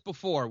 done this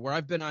before where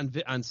I've been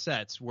on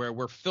sets where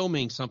we're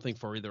filming something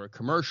for either a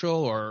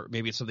commercial or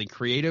maybe it's something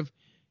creative.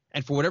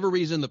 And for whatever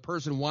reason, the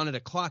person wanted a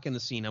clock in the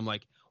scene. I'm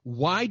like,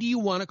 why do you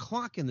want a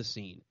clock in the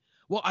scene?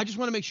 Well, I just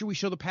want to make sure we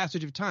show the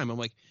passage of time. I'm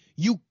like,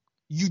 you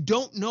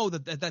don't know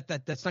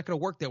that's not going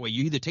to work that way.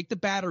 You either take the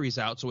batteries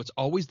out so it's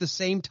always the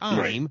same Right.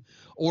 time,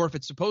 or if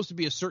it's supposed to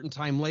be a certain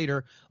time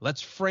later,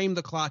 let's frame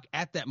the clock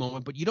at that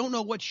moment. But you don't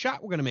know what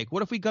shot we're going to make.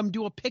 What if we come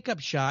do a pickup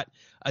shot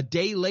a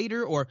day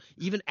later or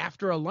even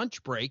after a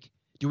lunch break?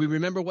 Do we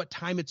remember what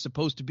time it's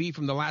supposed to be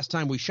from the last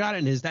time we shot it?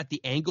 And is that the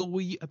angle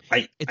we?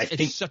 I It's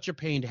think such a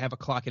pain to have a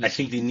clock in. I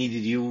think they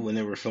needed you when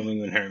they were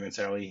filming When Harry Met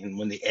Sally and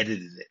when they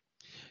edited it,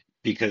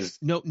 because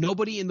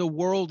Nobody in the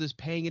world is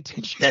paying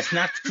attention that's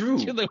not true.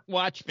 to the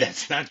watch.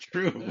 That's not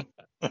true.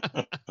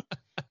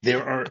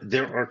 There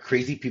are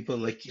crazy people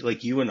like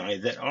you and I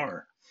that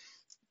are.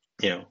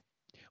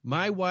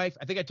 My wife,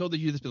 I think I told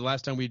you this the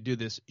last time we do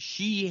this.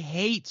 She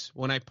hates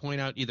when I point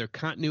out either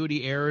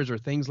continuity errors or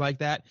things like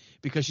that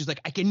because she's like,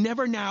 I can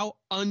never now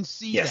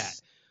unsee Yes.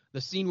 that. The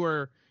scene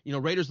where,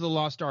 Raiders of the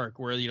Lost Ark,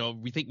 where,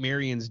 we think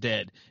Marion's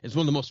dead, is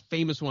one of the most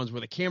famous ones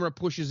where the camera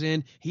pushes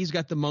in. He's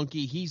got the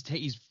monkey. He's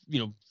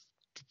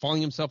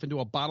falling himself into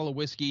a bottle of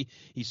whiskey.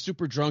 He's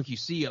super drunk. You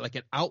see like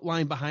an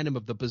outline behind him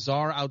of the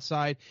bazaar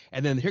outside.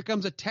 And then here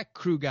comes a tech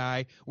crew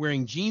guy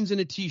wearing jeans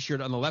and a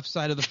t-shirt on the left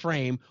side of the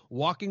frame,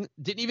 walking,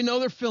 didn't even know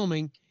they're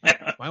filming.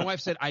 My wife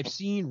said, I've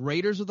seen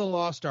Raiders of the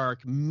Lost Ark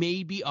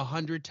maybe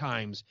 100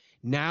 times.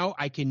 Now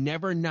I can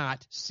never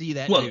not see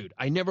that dude.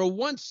 I never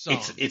once saw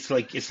him. It's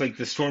like the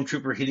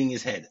stormtrooper hitting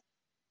his head.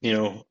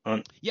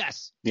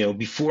 Yes.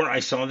 Before I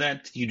saw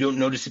that, you don't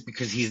notice it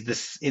because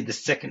he's in the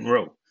second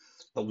row.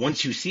 But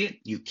once you see it,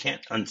 you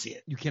can't unsee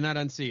it. You cannot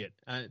unsee it.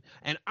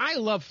 And I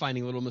love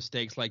finding little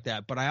mistakes like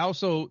that. But I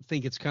also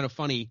think it's kind of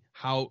funny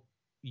how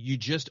you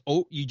just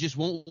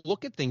won't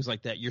look at things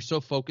like that. You're so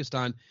focused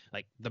on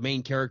like the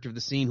main character of the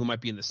scene who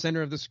might be in the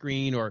center of the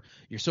screen, or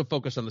you're so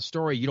focused on the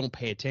story, you don't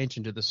pay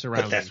attention to the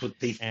surroundings. But that's what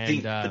they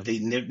think. But they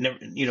never,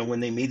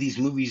 when they made these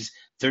movies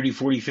 30,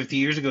 40, 50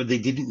 years ago, they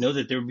didn't know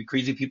that there would be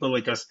crazy people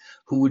like us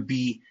who would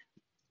be,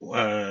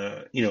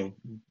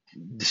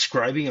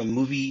 describing a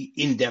movie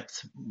in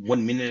depth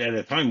 1 minute at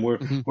a time where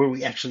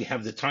we actually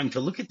have the time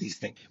to look at these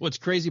things. What's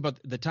crazy about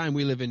the time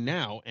we live in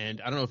now, and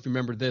I don't know if you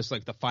remember this,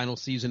 like the final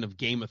season of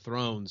Game of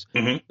Thrones,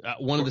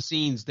 one of the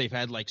scenes they've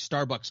had like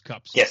Starbucks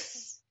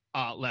cups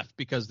left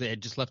because they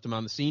had just left them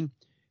on the scene.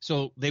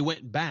 So they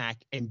went back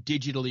and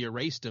digitally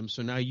erased them.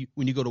 So now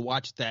when you go to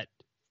watch that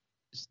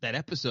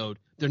episode,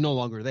 they're no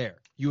longer there.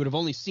 You would have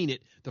only seen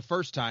it the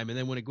first time, and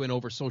then when it went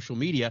over social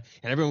media,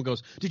 and everyone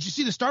goes, "Did you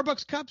see the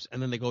Starbucks cups?"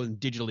 And then they go and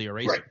digitally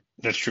erase it.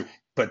 That's true.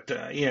 But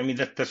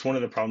that's one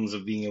of the problems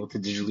of being able to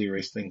digitally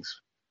erase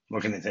things.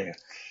 What can I tell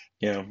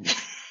you?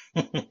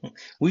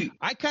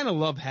 I kind of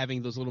love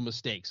having those little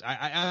mistakes.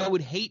 I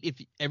would hate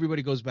if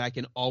everybody goes back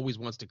and always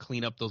wants to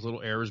clean up those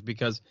little errors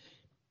because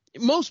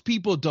Most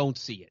people don't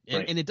see it,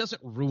 Right. and it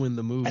doesn't ruin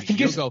the I movie. think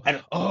You'll it's, go,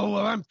 oh,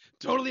 well, I'm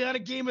totally out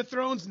of Game of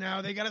Thrones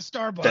now. They got a that's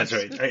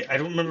Starbucks. right. I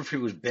don't remember if it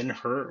was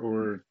Ben-Hur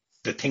or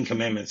the Ten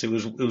Commandments. It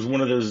was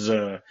one of those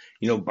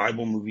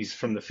Bible movies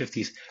from the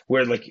 50s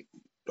where like,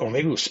 or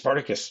maybe it was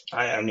Spartacus.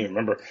 I don't even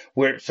remember,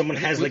 where someone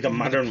has like a With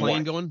the modern plane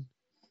watch. going.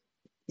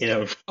 You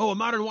know, Oh, a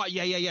modern watch.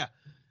 Yeah.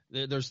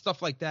 There's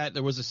stuff like that.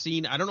 There was a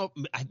scene. I don't know.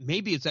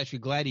 Maybe it's actually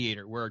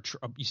Gladiator, where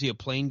you see a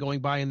plane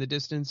going by in the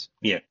distance.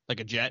 Yeah. Like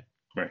a jet.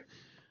 Right.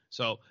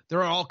 So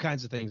there are all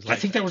kinds of things like I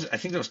think that.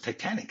 that was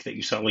Titanic that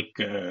you saw like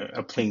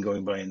a plane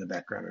going by in the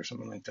background or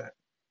something like that,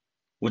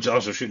 which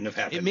also shouldn't have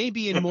It happened. may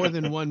be in more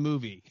than one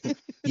movie.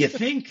 You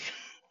think?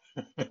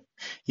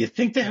 You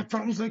think they have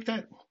problems like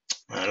that?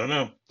 I don't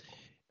know.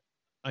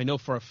 I know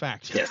for a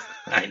fact. Yes,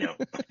 I know.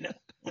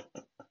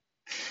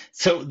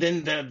 So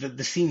then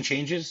the scene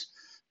changes,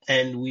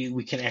 and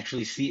we can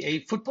actually see a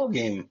football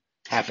game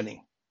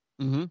happening.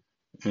 Mm-hmm.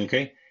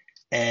 Okay,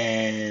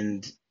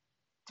 and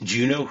do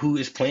you know who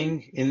is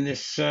playing in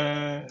this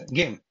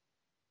game?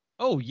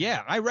 Oh,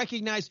 yeah. I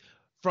recognize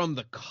from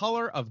the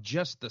color of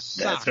just the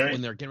sock right.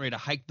 when they're getting ready to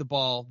hike the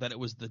ball that it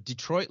was the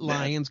Detroit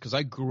Lions, because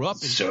I grew up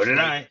in So Detroit.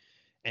 did I.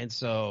 And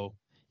so,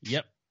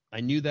 yep,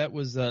 I knew that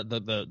was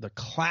the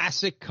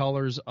classic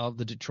colors of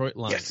the Detroit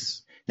Lions.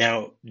 Yes.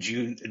 Now,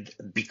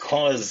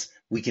 because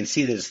we can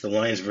see that it's the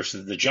Lions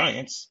versus the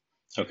Giants,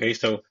 okay,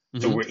 so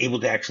we're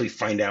able to actually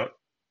find out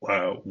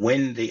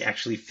when they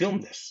actually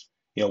filmed this.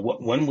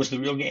 When was the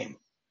real game?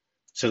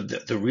 So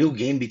the real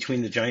game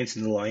between the Giants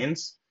and the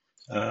Lions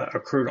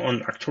occurred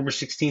on October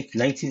 16th,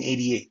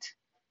 1988.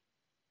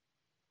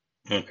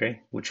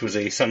 Okay, which was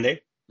a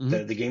Sunday.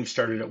 Mm-hmm. The game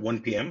started at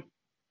 1 p.m.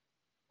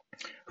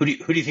 Who do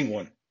you think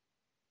won?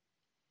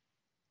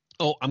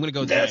 Oh, I'm going to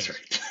go That's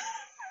Giants.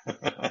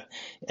 right.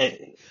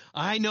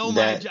 I know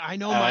my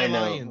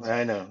Lions.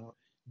 I know.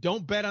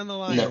 Don't bet on the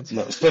Lions.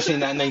 No, especially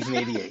not in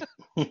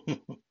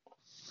 1988.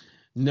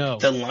 No.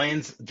 The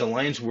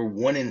Lions were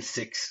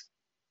 1-6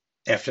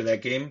 after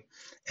that game,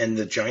 and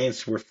the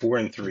Giants were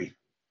 4-3.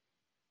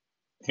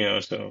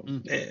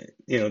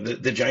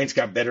 The Giants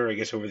got better, I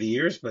guess, over the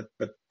years, but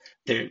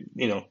they're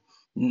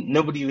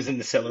nobody was in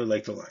the cellar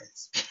like the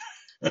Lions.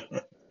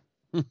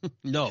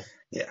 No.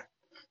 Yeah.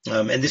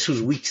 And this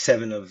was week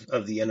 7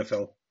 of the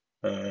NFL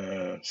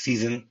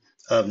season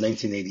of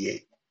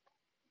 1988.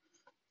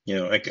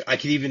 I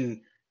could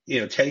even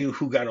tell you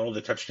who got all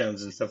the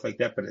touchdowns and stuff like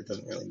that, but it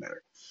doesn't really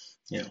matter.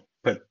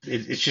 But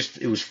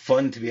it was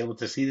fun to be able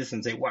to see this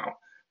and say, wow,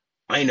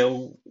 I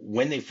know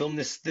when they filmed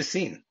this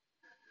scene,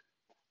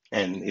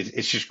 and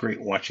it's just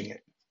great watching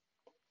it.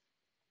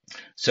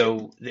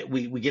 So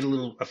we get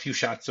a few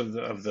shots of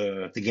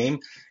the game.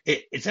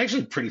 It's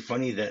actually pretty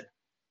funny that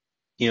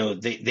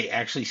they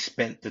actually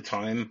spent the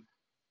time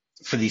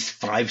for these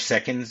 5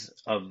 seconds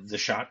of the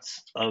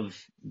shots of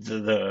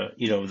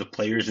the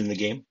players in the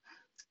game,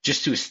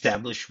 just to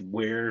establish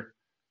where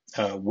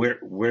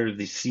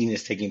the scene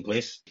is taking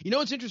place.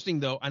 It's interesting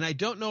though, and I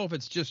don't know if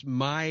it's just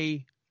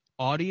my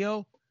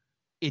audio.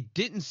 It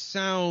didn't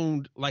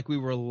sound like we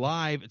were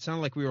live. It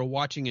sounded like we were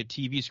watching a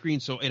TV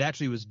screen, so it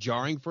actually was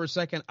jarring for a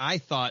second. I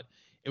thought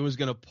it was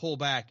going to pull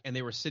back, and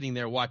they were sitting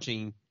there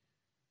watching,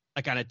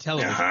 like on a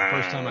television.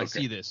 First time I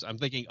see this, I'm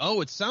thinking,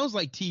 oh, it sounds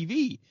like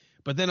TV.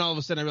 But then all of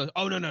a sudden I realized,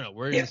 oh, no,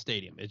 we're in the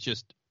stadium. It's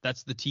just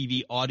that's the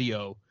TV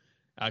audio,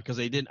 because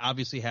they didn't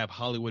obviously have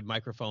Hollywood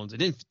microphones.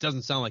 It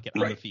doesn't sound like it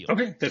on the field.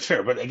 Okay, that's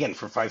fair. But again,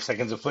 for 5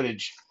 seconds of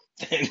footage,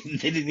 they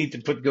didn't need to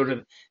they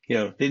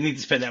didn't need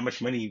to spend that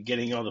much money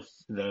getting all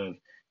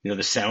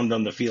the sound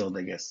on the field,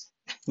 I guess.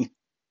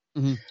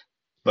 Mm-hmm.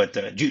 But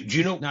do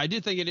you know? Now, I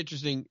did think it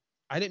interesting.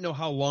 I didn't know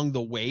how long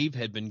the wave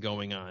had been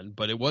going on,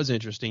 but it was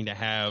interesting to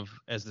have,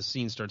 as the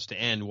scene starts to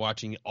end,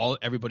 watching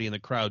everybody in the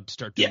crowd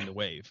start doing the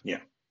wave. Yeah,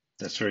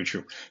 that's very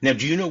true. Now,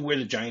 do you know where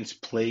the Giants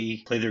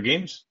play their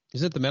games?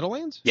 Is it the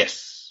Meadowlands?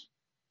 Yes,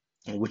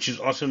 which is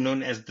also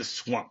known as the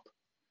Swamp.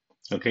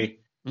 Okay.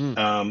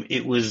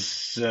 It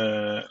was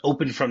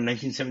open from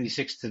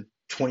 1976 to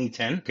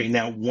 2010. Okay.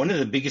 Now, one of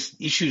the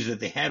biggest issues that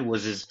they had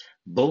is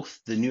both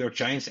the New York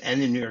Giants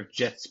and the New York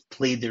Jets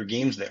played their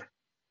games there.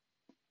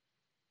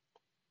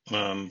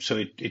 So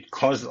it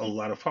caused a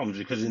lot of problems,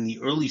 because in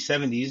the early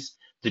 70s,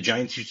 the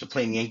Giants used to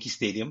play in Yankee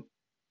Stadium,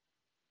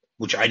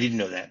 which I didn't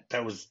know that.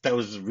 That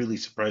was really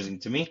surprising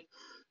to me.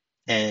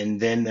 And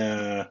then,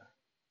 in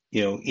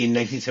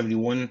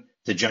 1971,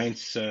 the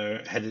Giants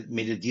had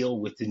made a deal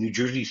with the New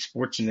Jersey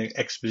Sports and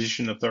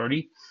Exposition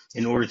Authority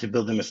in order to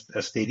build them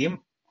a stadium.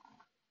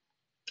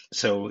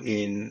 So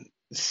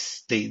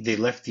they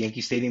left Yankee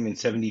Stadium in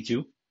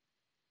 72,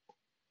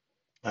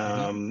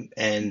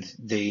 and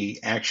they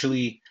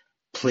actually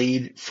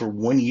played for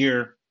 1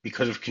 year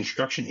because of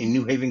construction in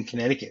New Haven,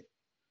 Connecticut,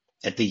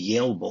 at the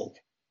Yale Bowl.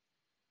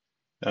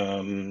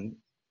 And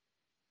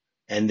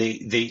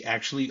they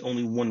actually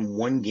only won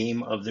 1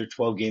 game of their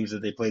 12 games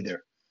that they played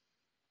there.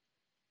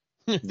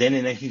 Then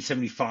in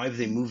 1975,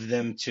 they moved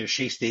them to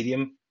Shea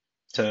Stadium,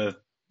 to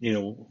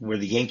where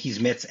the Yankees,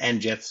 Mets,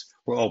 and Jets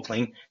were all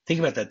playing. Think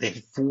about that. They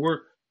had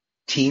 4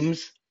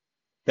 teams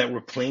that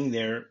were playing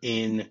there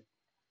in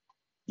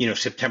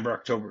September,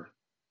 October.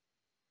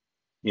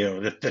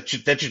 That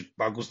just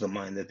boggles the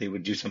mind that they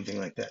would do something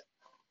like that.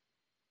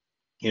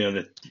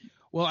 That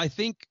Well, I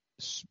think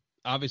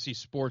obviously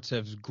sports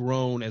has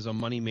grown as a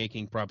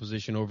money-making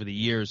proposition over the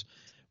years,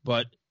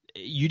 but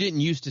you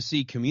didn't used to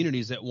see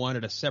communities that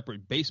wanted a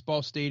separate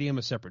baseball stadium,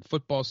 a separate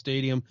football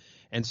stadium,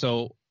 and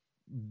so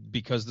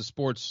because the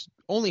sports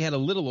only had a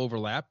little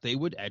overlap, they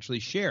would actually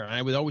share. And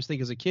I would always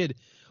think as a kid,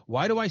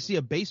 why do I see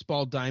a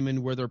baseball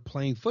diamond where they're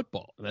playing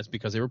football? And that's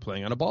because they were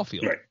playing on a ball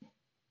field. right.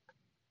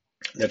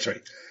 That's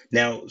right.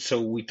 Now,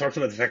 so we talked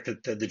about the fact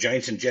that the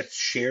Giants and Jets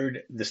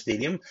shared the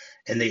stadium,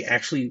 and they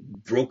actually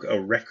broke a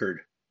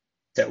record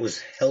that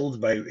was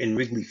held in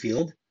Wrigley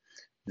Field.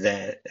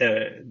 That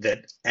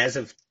as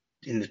of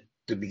in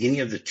the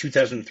beginning of the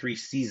 2003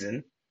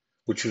 season,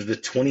 which was the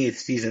 20th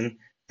season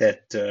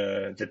that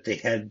they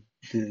had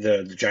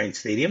the Giants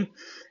Stadium,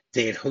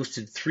 they had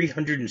hosted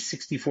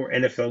 364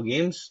 NFL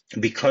games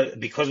because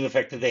of the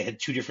fact that they had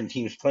two different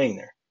teams playing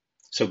there.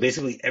 So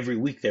basically every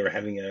week they were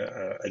having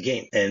a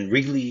game, and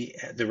Wrigley,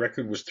 the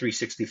record was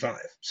 365.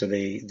 So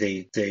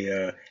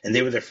and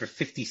they were there for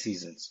 50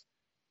 seasons.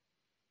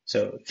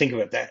 So think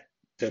about that,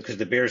 because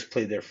the Bears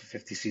played there for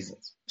 50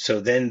 seasons. So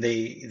then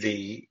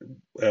they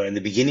in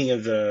the beginning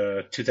of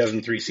the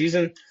 2003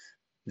 season,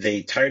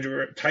 they tied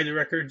the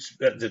records.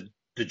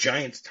 The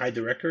Giants tied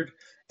the record,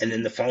 and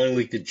then the following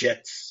week the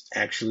Jets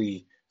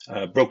actually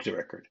broke the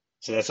record.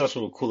 So that's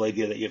also a cool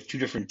idea that you have two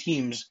different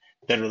teams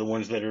that are the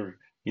ones that are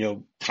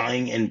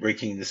tying and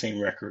breaking the same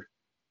record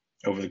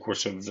over the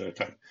course of the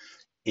time.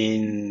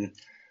 They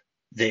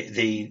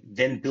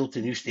then built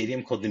a new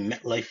stadium called the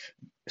MetLife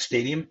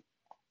Stadium,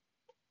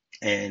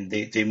 and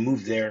they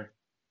moved there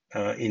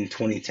in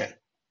 2010.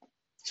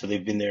 So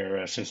they've been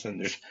there since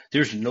then.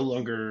 There's no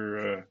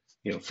longer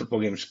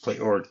football games played,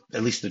 or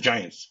at least the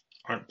Giants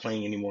aren't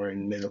playing anymore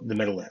in the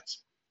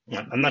Meadowlands.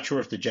 I'm not sure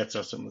if the Jets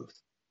also moved.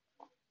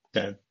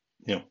 I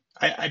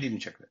didn't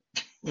check that.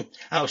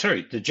 Oh,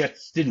 sorry, the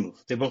Jets did move.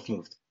 They both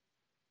moved.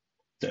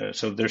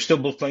 So they're still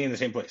both playing in the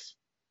same place.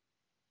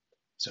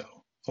 So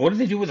what do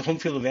they do with the home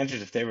field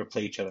advantage if they ever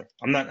play each other?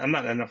 I'm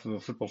not enough of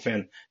a football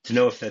fan to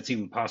know if that's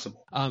even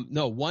possible.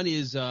 No, one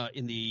is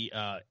in the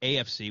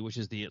AFC, which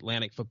is the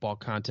Atlantic Football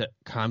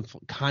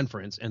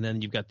Conference, and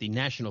then you've got the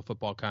National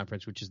Football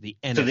Conference, which is the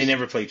NFC. So they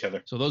never play each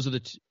other. So those are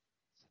the two.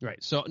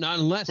 Right. So not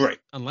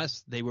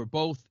unless they were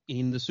both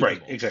in the Super Bowl.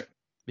 Right, exactly.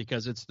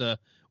 Because it's the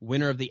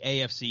winner of the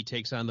AFC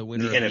takes on the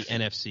winner of the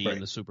NFC in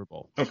the Super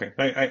Bowl. Okay,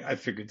 I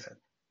figured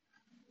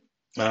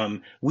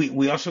that.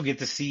 We also get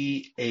to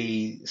see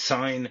a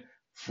sign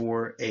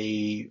for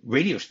a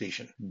radio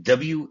station,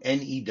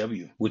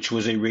 WNEW, which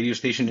was a radio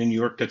station in New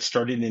York that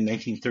started in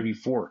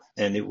 1934,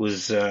 and it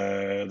was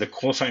the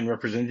call sign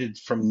represented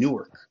from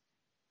Newark.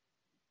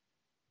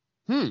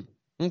 Okay.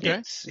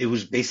 Yes, it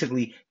was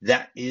basically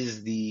that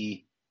is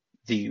the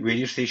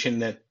radio station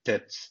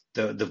that's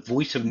the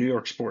voice of New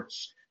York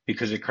sports,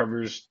 because it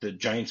covers the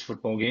Giants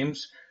football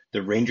games,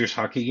 the Rangers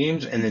hockey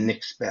games, and the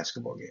Knicks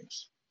basketball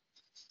games.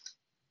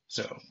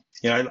 So,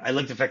 I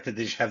like the fact that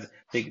they just have,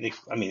 I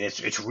mean,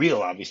 it's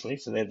real, obviously.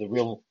 So they have the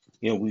real,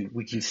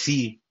 we can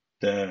see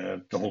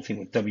the whole thing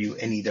with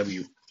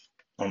WNEW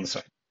on the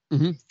side.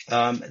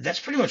 Mm-hmm. That's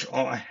pretty much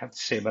all I have to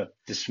say about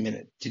this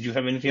minute. Did you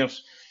have anything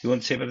else you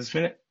want to say about this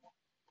minute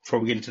before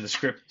we get into the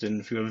script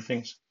and a few other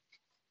things?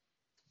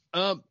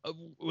 Well,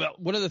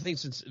 one of the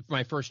things, since it's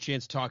my first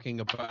chance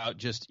talking about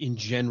just in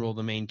general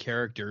the main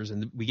characters,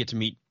 and we get to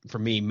meet, for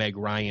me, Meg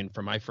Ryan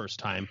for my first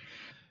time.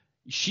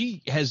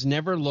 She has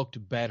never looked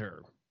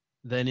better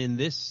than in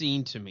this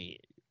scene to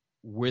me,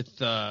 with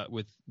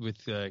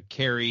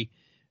Carrie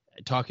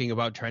talking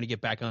about trying to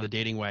get back on the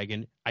dating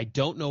wagon. I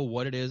don't know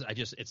what it is.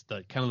 It's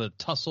the kind of the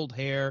tousled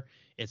hair.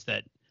 It's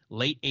that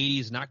late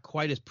 80s, not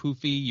quite as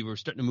poofy. You were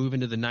starting to move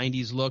into the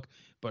 90s look,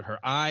 but her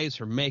eyes,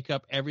 her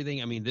makeup,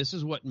 everything. I mean, this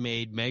is what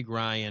made Meg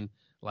Ryan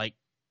like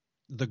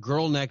the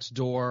girl next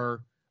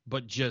door,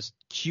 but just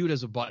cute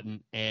as a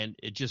button, and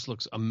it just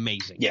looks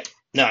amazing. Yeah,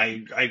 no,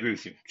 I agree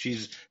with you.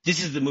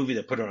 This is the movie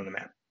that put her on the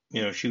map.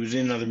 She was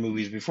in other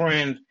movies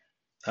beforehand,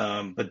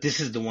 but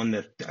this is the one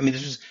that, I mean,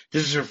 this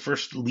is her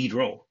first lead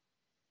role.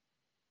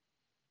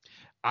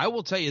 I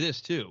will tell you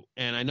this too,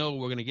 and I know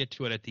we're going to get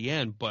to it at the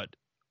end, but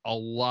a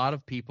lot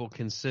of people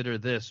consider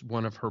this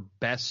one of her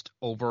best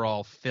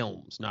overall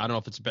films. Now, I don't know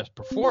if it's the best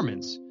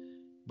performance,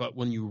 but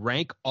when you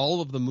rank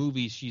all of the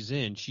movies she's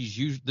in,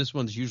 this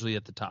one's usually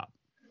at the top.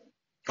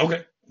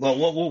 Okay. Well,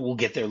 we'll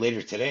get there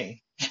later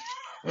today.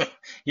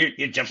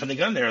 You're jumping the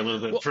gun there a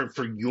little bit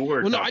for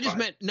your. Well, no, I just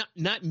meant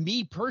not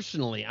me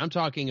personally. I'm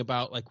talking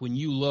about like when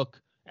you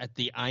look at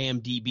the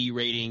IMDb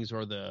ratings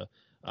or the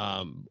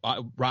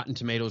Rotten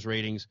Tomatoes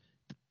ratings.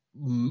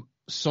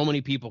 So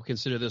many people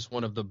consider this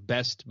one of the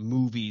best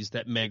movies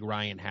that Meg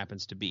Ryan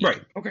happens to be.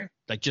 Right. Okay.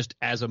 Like just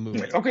as a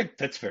movie. Right. Okay,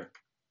 that's fair.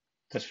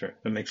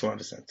 That makes a lot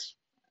of sense.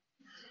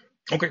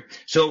 Okay,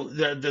 so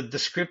the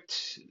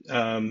script,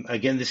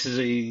 again, this is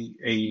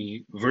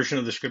a version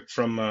of the script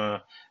from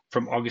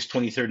August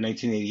 23rd,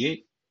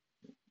 1988,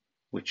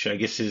 which I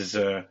guess is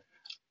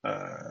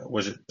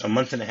was it a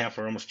month and a half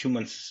or almost 2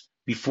 months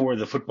before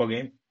the football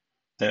game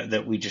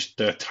that we just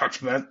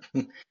talked about.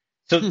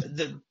 So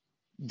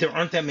there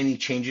aren't that many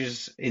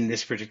changes in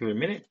this particular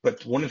minute,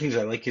 but one of the things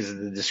I like is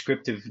the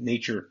descriptive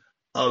nature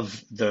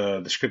of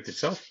the script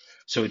itself.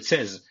 So it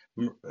says,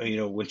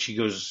 when she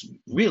goes,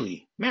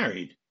 really,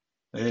 married?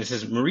 And it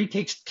says, Marie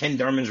takes Ken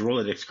Darman's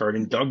Rolodex card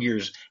and dog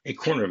ears a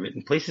corner of it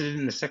and places it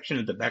in the section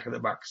at the back of the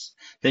box.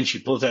 Then she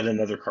pulls out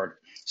another card.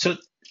 So,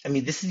 I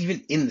mean, this is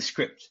even in the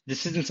script.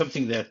 This isn't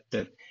something that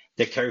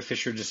Carrie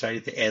Fisher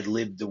decided to ad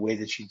lib the way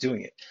that she's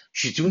doing it.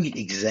 She's doing it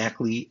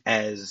exactly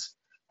as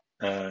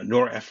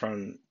Nora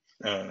Ephron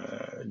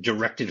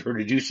directed her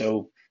to do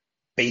so,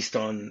 based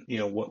on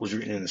what was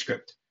written in the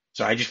script.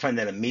 So I just find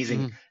that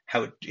amazing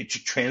how it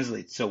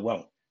translates so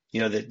well.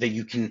 That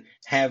you can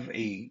have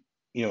a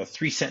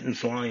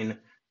 3-sentence line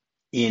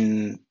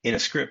in a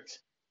script,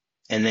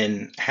 and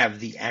then have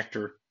the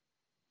actor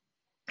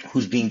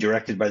who's being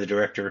directed by the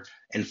director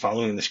and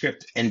following the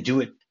script, and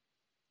do it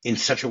in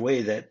such a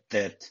way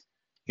that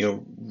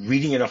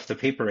reading it off the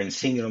paper and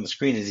seeing it on the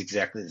screen is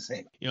exactly the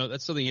same.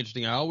 That's something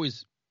interesting.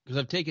 Because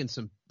I've taken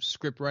some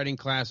script writing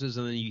classes,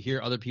 and then you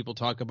hear other people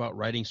talk about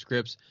writing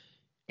scripts,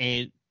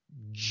 and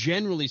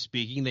generally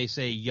speaking, they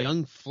say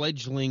young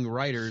fledgling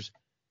writers,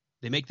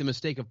 they make the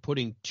mistake of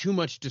putting too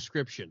much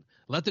description.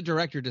 Let the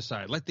director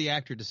decide. Let the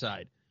actor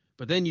decide.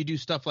 But then you do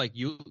stuff like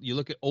you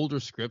look at older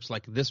scripts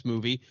like this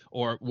movie,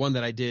 or one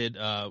that I did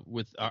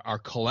with our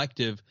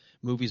collective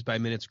Movies by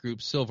Minutes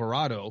group,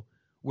 Silverado,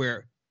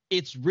 where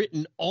it's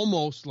written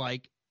almost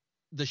like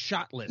the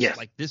shot list. Yes.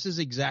 Like, this is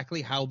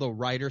exactly how the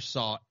writer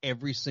saw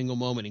every single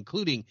moment,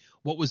 including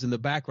what was in the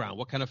background,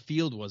 what kind of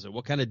field was it,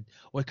 what kind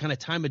of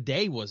time of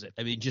day was it.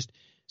 I mean, just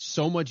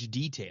so much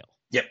detail.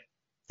 Yep.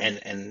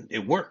 And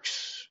it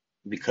works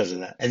because of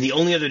that. And the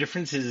only other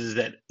difference is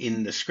that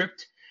in the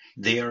script,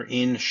 they are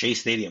in Shea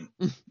Stadium.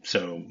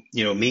 So,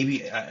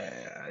 maybe,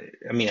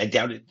 I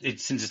doubt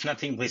it, since it's not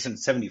taking place in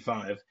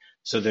 75,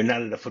 so they're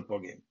not at a football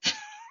game.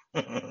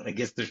 I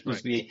guess they're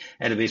supposed to be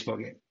at a baseball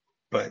game.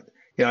 But,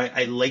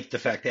 I like the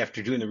fact,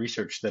 after doing the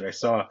research, that I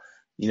saw,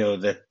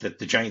 that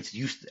the Giants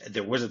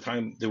there was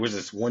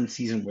this one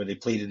season where they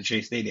played in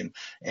Shea Stadium,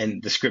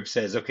 and the script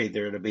says, okay,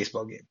 they're at a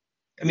baseball game.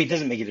 I mean, it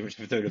doesn't make a difference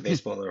if they're at a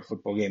baseball or a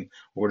football game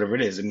or whatever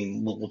it is. I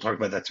mean, we'll talk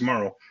about that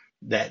tomorrow,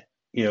 that,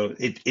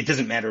 it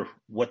doesn't matter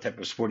what type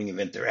of sporting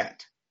event they're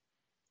at.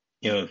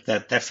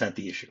 That's not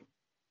the issue.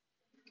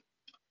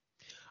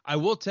 I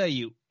will tell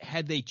you,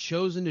 had they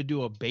chosen to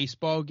do a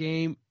baseball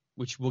game,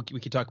 which we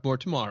can talk more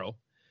tomorrow,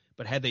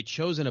 but had they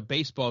chosen a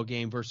baseball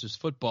game versus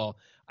football,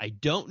 I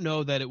don't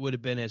know that it would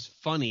have been as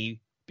funny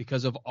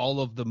because of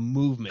all of the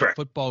movement. Correct.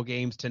 Football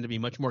games tend to be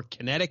much more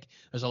kinetic.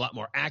 There's a lot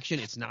more action.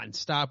 It's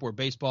non-stop, where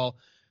baseball,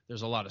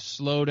 there's a lot of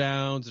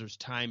slowdowns. There's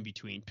time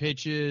between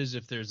pitches.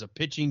 If there's a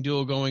pitching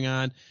duel going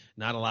on,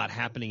 not a lot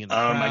happening in the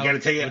crowd. I got to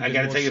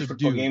tell you,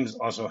 football games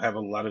also have a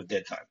lot of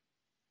dead time.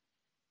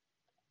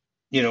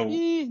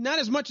 Not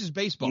as much as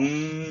baseball.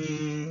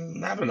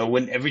 I don't know.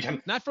 Every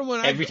time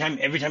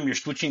you're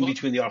switching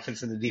between the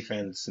offense and the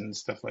defense and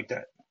stuff like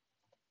that.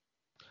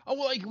 Oh,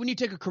 well, like when you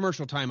take a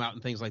commercial timeout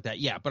and things like that,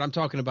 yeah. But I'm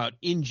talking about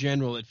in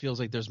general. It feels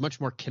like there's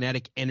much more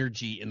kinetic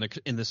energy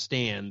in the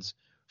stands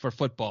for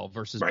football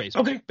versus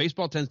baseball. Okay.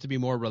 Baseball tends to be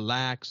more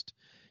relaxed.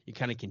 You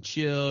kind of can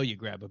chill. You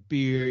grab a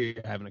beer.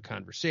 You're having a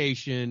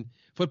conversation.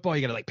 Football,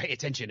 you got to pay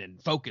attention and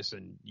focus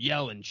and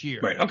yell and cheer.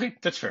 Right. Okay,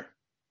 that's fair.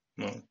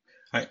 Well,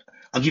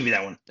 I'll give you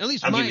that one. At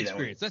least from my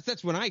experience.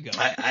 That's when I go.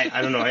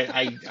 I don't know.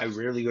 I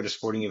rarely go to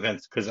sporting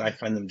events because I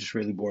find them just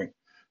really boring.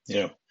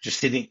 Just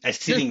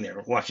sitting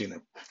there watching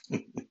them.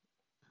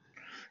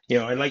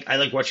 I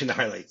like watching the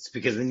highlights,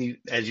 because then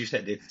as you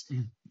said,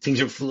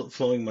 things are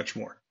flowing much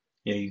more.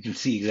 You can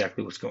see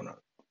exactly what's going on.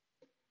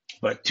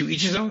 But to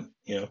each his own.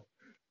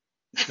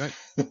 Right.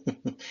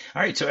 All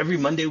right. So every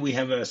Monday we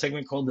have a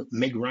segment called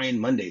Meg Ryan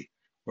Monday,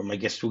 where my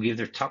guests will give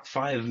their top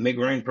 5 Meg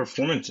Ryan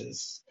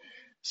performances.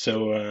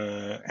 So,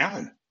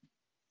 Alan,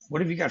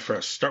 what have you got for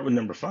us? Start with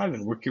number 5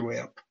 and work your way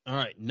up. All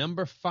right,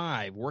 number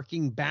 5,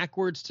 working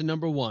backwards to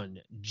number 1,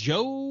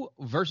 Joe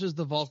versus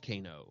the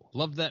Volcano.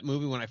 Loved that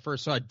movie when I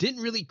first saw it.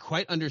 Didn't really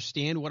quite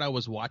understand what I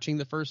was watching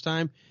the first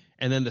time,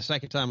 and then the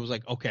second time I was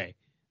like, okay,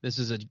 this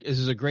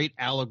is a great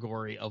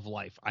allegory of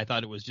life. I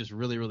thought it was just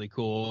really, really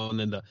cool. And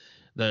then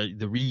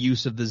the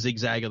reuse of the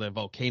zigzag of the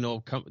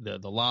volcano,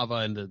 the lava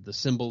and the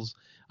symbols.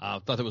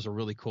 Thought that was a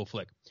really cool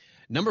flick.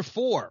 Number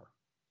 4.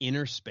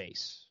 Inner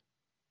Space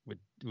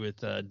with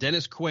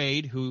Dennis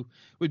Quaid, who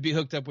would be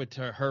hooked up with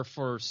her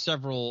for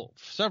several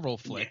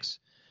flicks,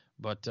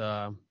 but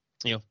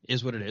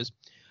is what it is.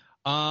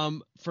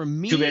 For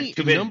me, too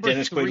bad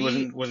Dennis 3,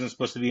 Quaid wasn't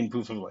supposed to be in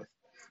Proof of Life.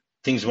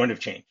 Things might have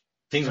changed.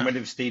 Things might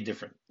have stayed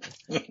different.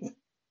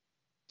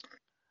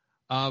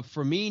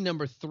 For me,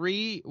 number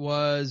 3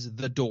 was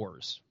The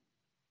Doors.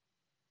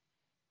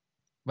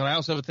 But I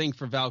also have a thing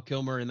for Val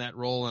Kilmer in that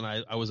role, and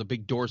I was a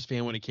big Doors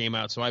fan when it came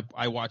out, so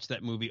I watched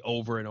that movie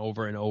over and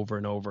over and over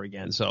and over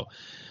again. So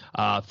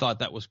thought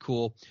that was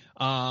cool.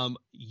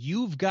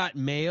 You've Got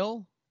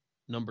Mail,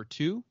 number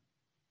 2.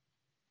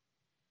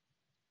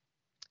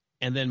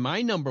 And then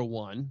my number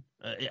 1,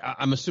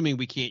 I'm assuming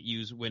we can't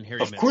use When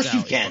Harry Of Met course you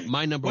Sally, but can.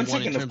 my number One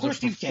one in second, of terms of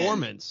course you can.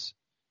 performance.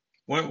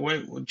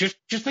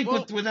 Just like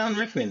Well, with Alan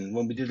Rickman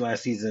when we did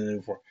last season and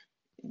before,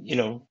 you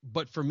know.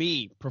 but for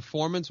me,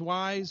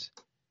 performance-wise,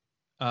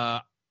 uh,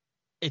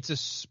 it's a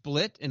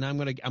split, and I'm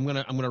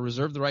gonna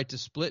reserve the right to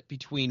split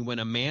between When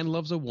a Man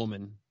Loves a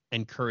Woman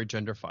and Courage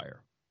Under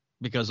Fire,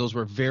 because those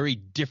were very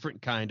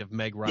different kind of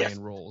Meg Yes.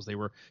 Ryan roles.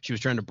 She was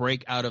trying to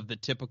break out of the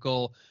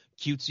typical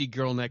cutesy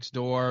girl next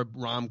door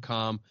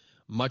rom-com,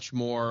 much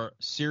more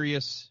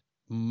serious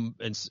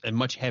and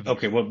much heavier.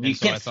 Okay, well, you And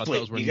so can't I thought split.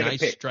 those were You got to nice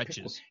pick.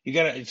 stretches.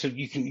 So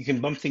you can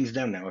bump things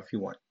down now if you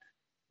want.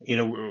 You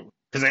know,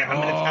 because I'm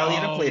going to tally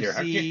it up Oh, later.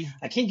 see.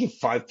 I can't give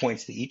 5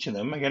 points to each of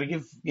them. I got to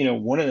give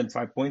one of them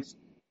 5 points.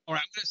 All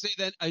right, I'm going to say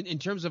that in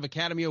terms of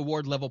Academy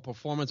Award level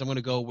performance, I'm going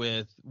to go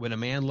with When a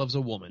Man Loves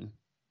a Woman.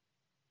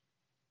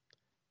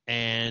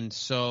 And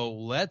so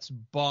let's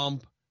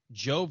bump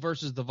Joe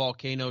versus the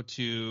Volcano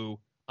to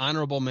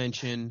honorable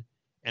mention,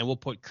 and we'll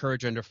put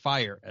Courage Under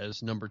Fire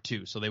as number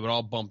 2. So they would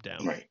all bump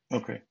down. Right.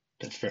 Okay.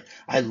 That's fair.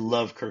 I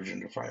love Courage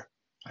Under Fire.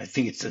 I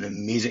think it's an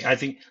amazing. I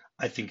think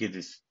it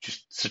is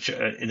just such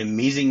an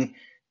amazing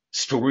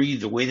story.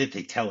 The way that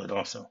they tell it,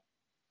 also.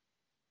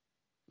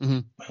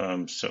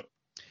 Mm-hmm. So.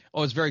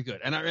 Oh, it's very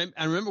good. And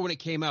I remember when it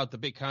came out, the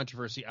big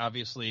controversy,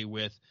 obviously,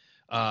 with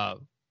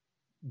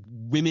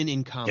women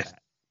in combat. Yes.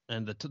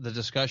 And the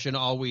discussion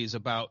always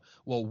about,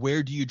 well,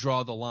 where do you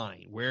draw the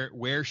line?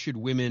 Where should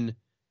women,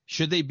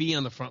 should they be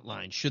on the front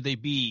line? Should they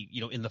be,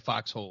 in the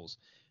foxholes?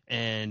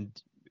 And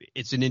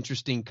it's an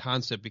interesting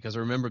concept because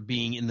I remember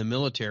being in the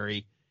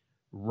military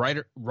right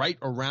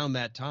around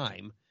that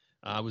time.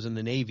 I was in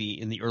the Navy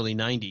in the early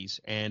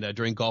 90s and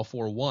during Gulf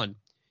War I.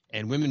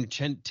 And women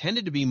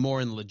tended to be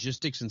more in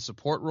logistics and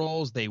support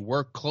roles. They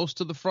were close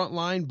to the front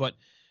line, but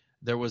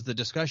there was the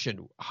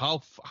discussion,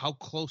 how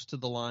close to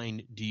the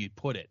line do you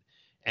put it?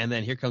 And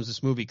then here comes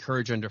this movie,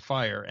 Courage Under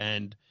Fire,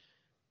 and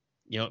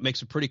it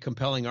makes a pretty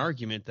compelling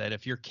argument that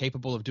if you're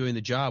capable of doing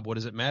the job, what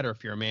does it matter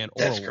if you're a man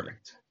or a woman?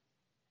 That's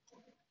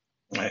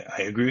correct.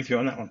 I agree with you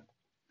on that one.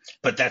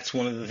 But that's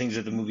one of the things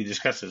that the movie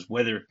discusses,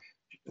 whether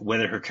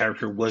her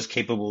character was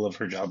capable of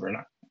her job or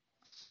not.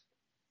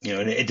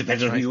 And it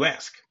depends on who you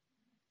ask.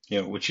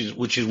 Which is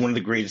one of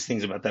the greatest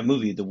things about that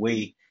movie, the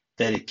way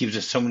that it gives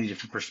us so many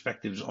different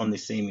perspectives on the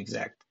same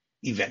exact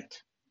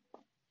event.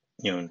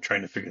 And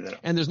trying to figure that out.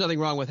 And there's nothing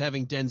wrong with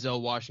having Denzel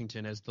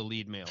Washington as the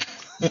lead male.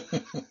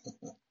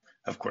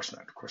 Of course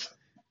not.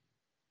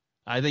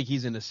 I think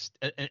he's an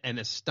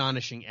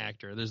astonishing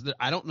actor.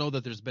 I don't know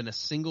that there's been a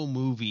single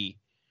movie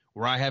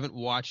where I haven't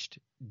watched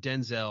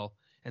Denzel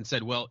and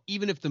said, well,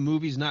 even if the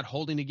movie's not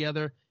holding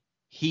together,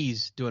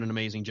 he's doing an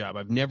amazing job.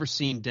 I've never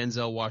seen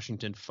Denzel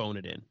Washington phone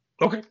it in.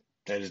 Okay.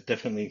 That is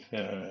definitely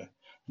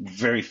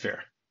very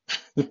fair.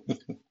 All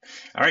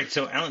right.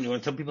 So, Alan, you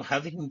want to tell people how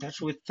they can get in touch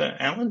with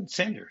Alan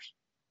Sanders?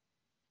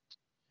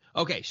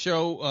 Okay.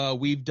 So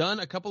we've done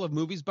a couple of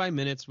movies by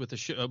minutes with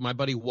my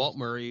buddy Walt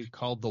Murray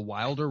called The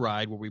Wilder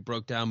Ride, where we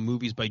broke down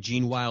movies by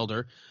Gene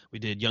Wilder. We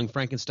did Young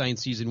Frankenstein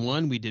Season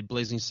 1. We did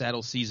Blazing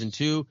Saddles Season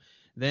 2.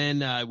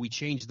 Then we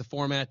changed the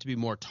format to be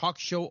more talk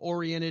show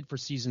oriented for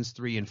seasons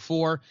 3 and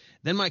 4.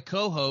 Then my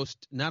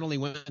co-host not only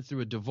went through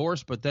a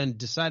divorce, but then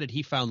decided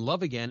he found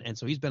love again. And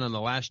so he's been on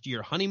the last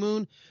year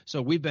honeymoon.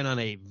 So we've been on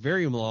a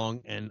very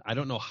long, and I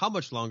don't know how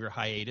much longer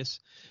hiatus,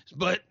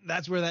 but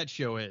that's where that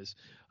show is.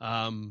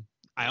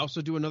 I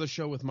also do another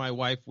show with my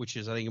wife, which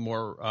is, I think,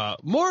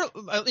 more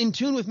in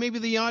tune with maybe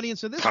the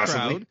audience of this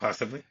crowd.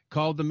 Possibly.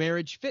 Called the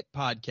Marriage Fit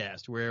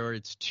Podcast, where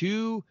it's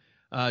a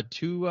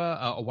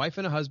wife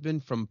and a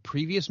husband from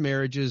previous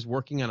marriages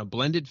working on a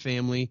blended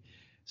family.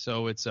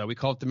 So it's we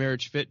call it the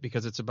Marriage Fit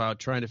because it's about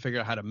trying to figure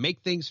out how to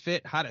make things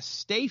fit, how to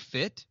stay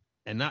fit,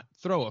 and not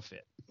throw a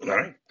fit. All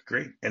right,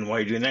 great. And while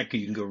you're doing that,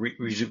 you can go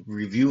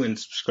review and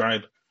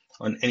subscribe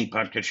on any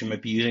podcast you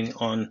might be using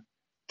to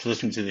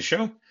listen to the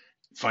show.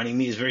 Finding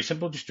me is very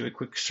simple. Just do a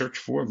quick search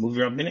for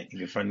MovieRob Minute. You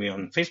can find me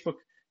on Facebook,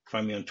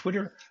 find me on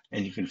Twitter,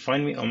 and you can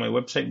find me on my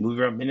website,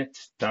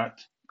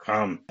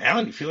 MovieRobMinute.com.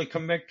 Alan, you feel like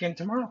coming back again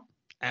tomorrow?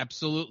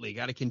 Absolutely.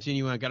 Got to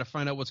continue on. Got to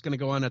find out what's going to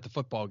go on at the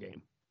football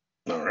game.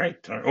 All right.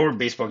 Or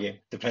baseball game,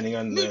 depending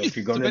on if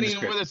you're going to the script.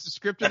 Depending on whether it's the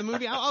script of the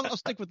movie, I'll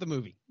stick with the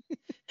movie.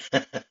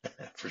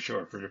 For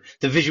sure.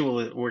 The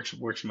visual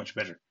works much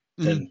better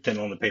than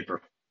on the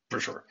paper, for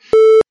sure.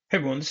 Hey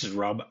everyone, this is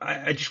Rob.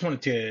 I just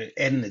wanted to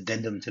add an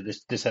addendum to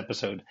this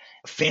episode.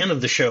 A fan of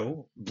the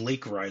show,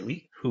 Blake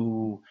Riley,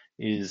 who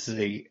is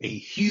a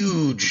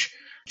huge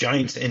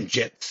Giants and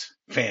Jets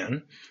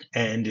fan,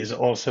 and is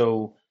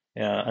also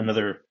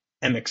another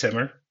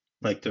MXMer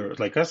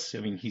like us. I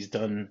mean, he's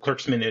done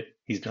Clerks Minute,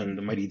 he's done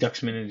the Mighty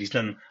Ducks Minute, he's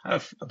done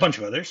a bunch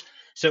of others.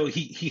 So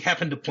he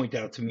happened to point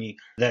out to me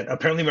that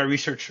apparently my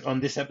research on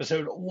this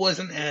episode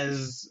wasn't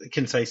as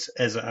concise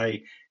as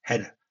I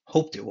had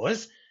hoped it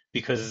was,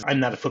 because I'm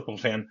not a football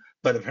fan,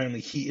 but apparently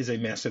he is a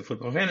massive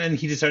football fan, and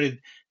he decided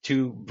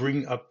to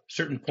bring up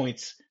certain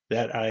points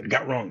that I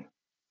got wrong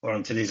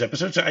on today's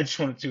episode. So I just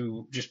wanted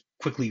to just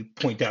quickly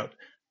point out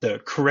the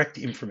correct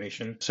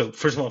information. So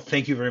first of all,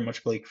 thank you very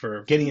much, Blake,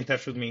 for getting in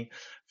touch with me,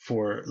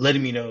 for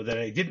letting me know that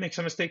I did make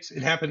some mistakes.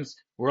 It happens.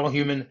 We're all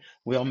human.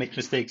 We all make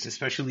mistakes,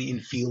 especially in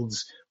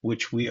fields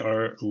which we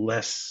are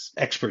less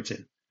experts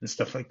in and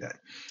stuff like that.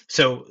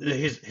 So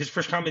his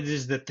first comment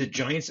is that the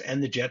Giants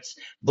and the Jets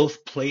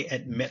both play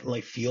at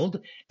MetLife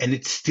Field, and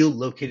it's still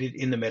located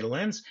in the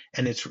Meadowlands,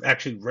 and it's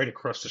actually right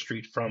across the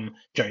street from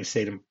Giant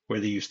Stadium where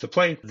they used to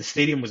play. The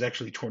stadium was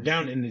actually torn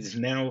down and is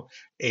now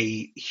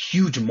a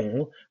huge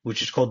mall,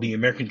 which is called the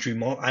American Dream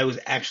Mall. I was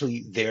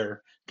actually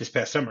there this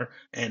past summer,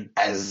 and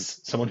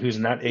as someone who's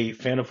not a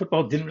fan of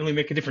football, didn't really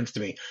make a difference to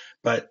me.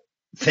 But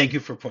thank you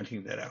for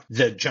pointing that out.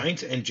 The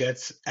Giants and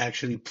Jets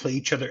actually play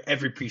each other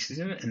every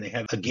preseason, and they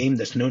have a game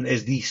that's known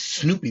as the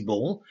Snoopy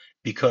Bowl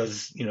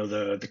because, you know,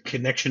 the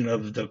connection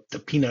of the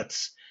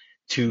Peanuts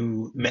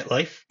to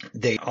MetLife.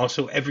 They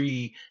also,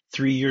 every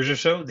 3 years or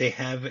so, they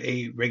have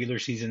a regular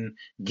season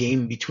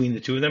game between the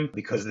two of them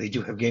because they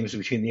do have games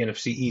between the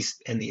NFC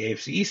East and the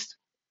AFC East.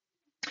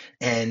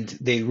 And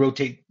they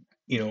rotate,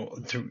 you know,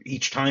 through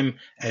each time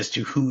as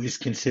to who is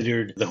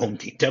considered the home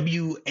team.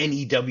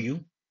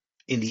 WNEW.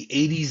 In the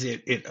 80s,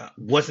 it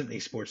wasn't a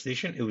sports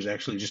station. It was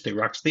actually just a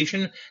rock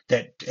station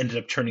that ended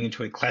up turning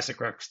into a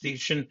classic rock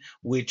station,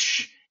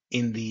 which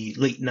in the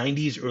late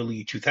 90s,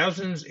 early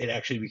 2000s, it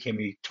actually became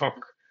a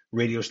talk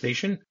radio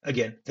station.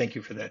 Again, thank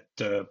you for that,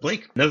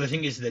 Blake. Another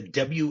thing is that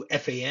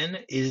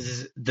WFAN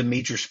is the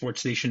major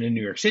sports station in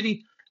New York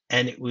City,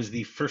 and it was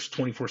the first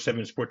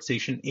 24/7 sports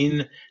station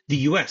in the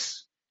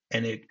U.S.,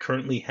 and it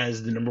currently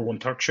has the number one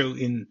talk show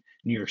in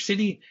New York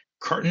City,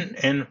 Carton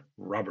and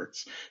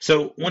Roberts.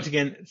 So once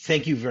again,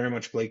 thank you very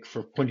much, Blake,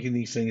 for pointing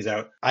these things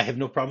out. I have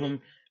no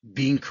problem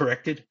being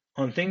corrected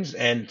on things.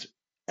 And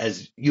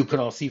as you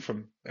could all see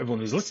from everyone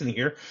who's listening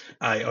here,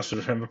 I also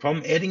don't have a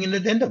problem adding an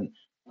addendum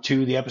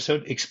to the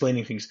episode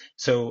explaining things.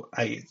 So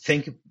I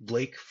thank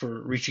Blake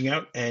for reaching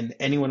out, and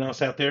anyone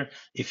else out there,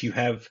 if you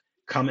have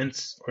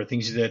comments or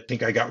things that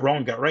think I got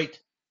wrong, got right,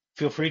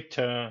 feel free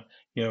to,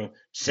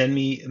 send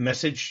me a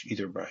message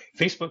either by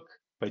Facebook,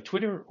 by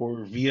Twitter,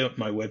 or via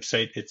my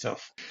website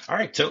itself. All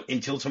right, so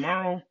until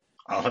tomorrow,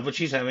 I'll have what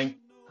she's having.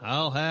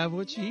 I'll have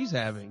what she's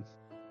having.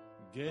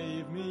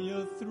 Gave me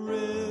a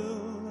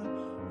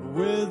thrill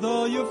with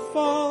all your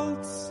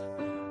faults.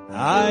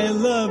 I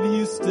love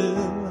you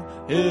still.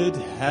 It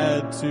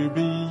had to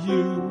be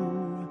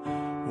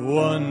you.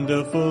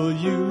 Wonderful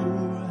you.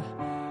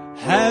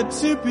 Had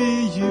to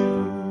be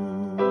you.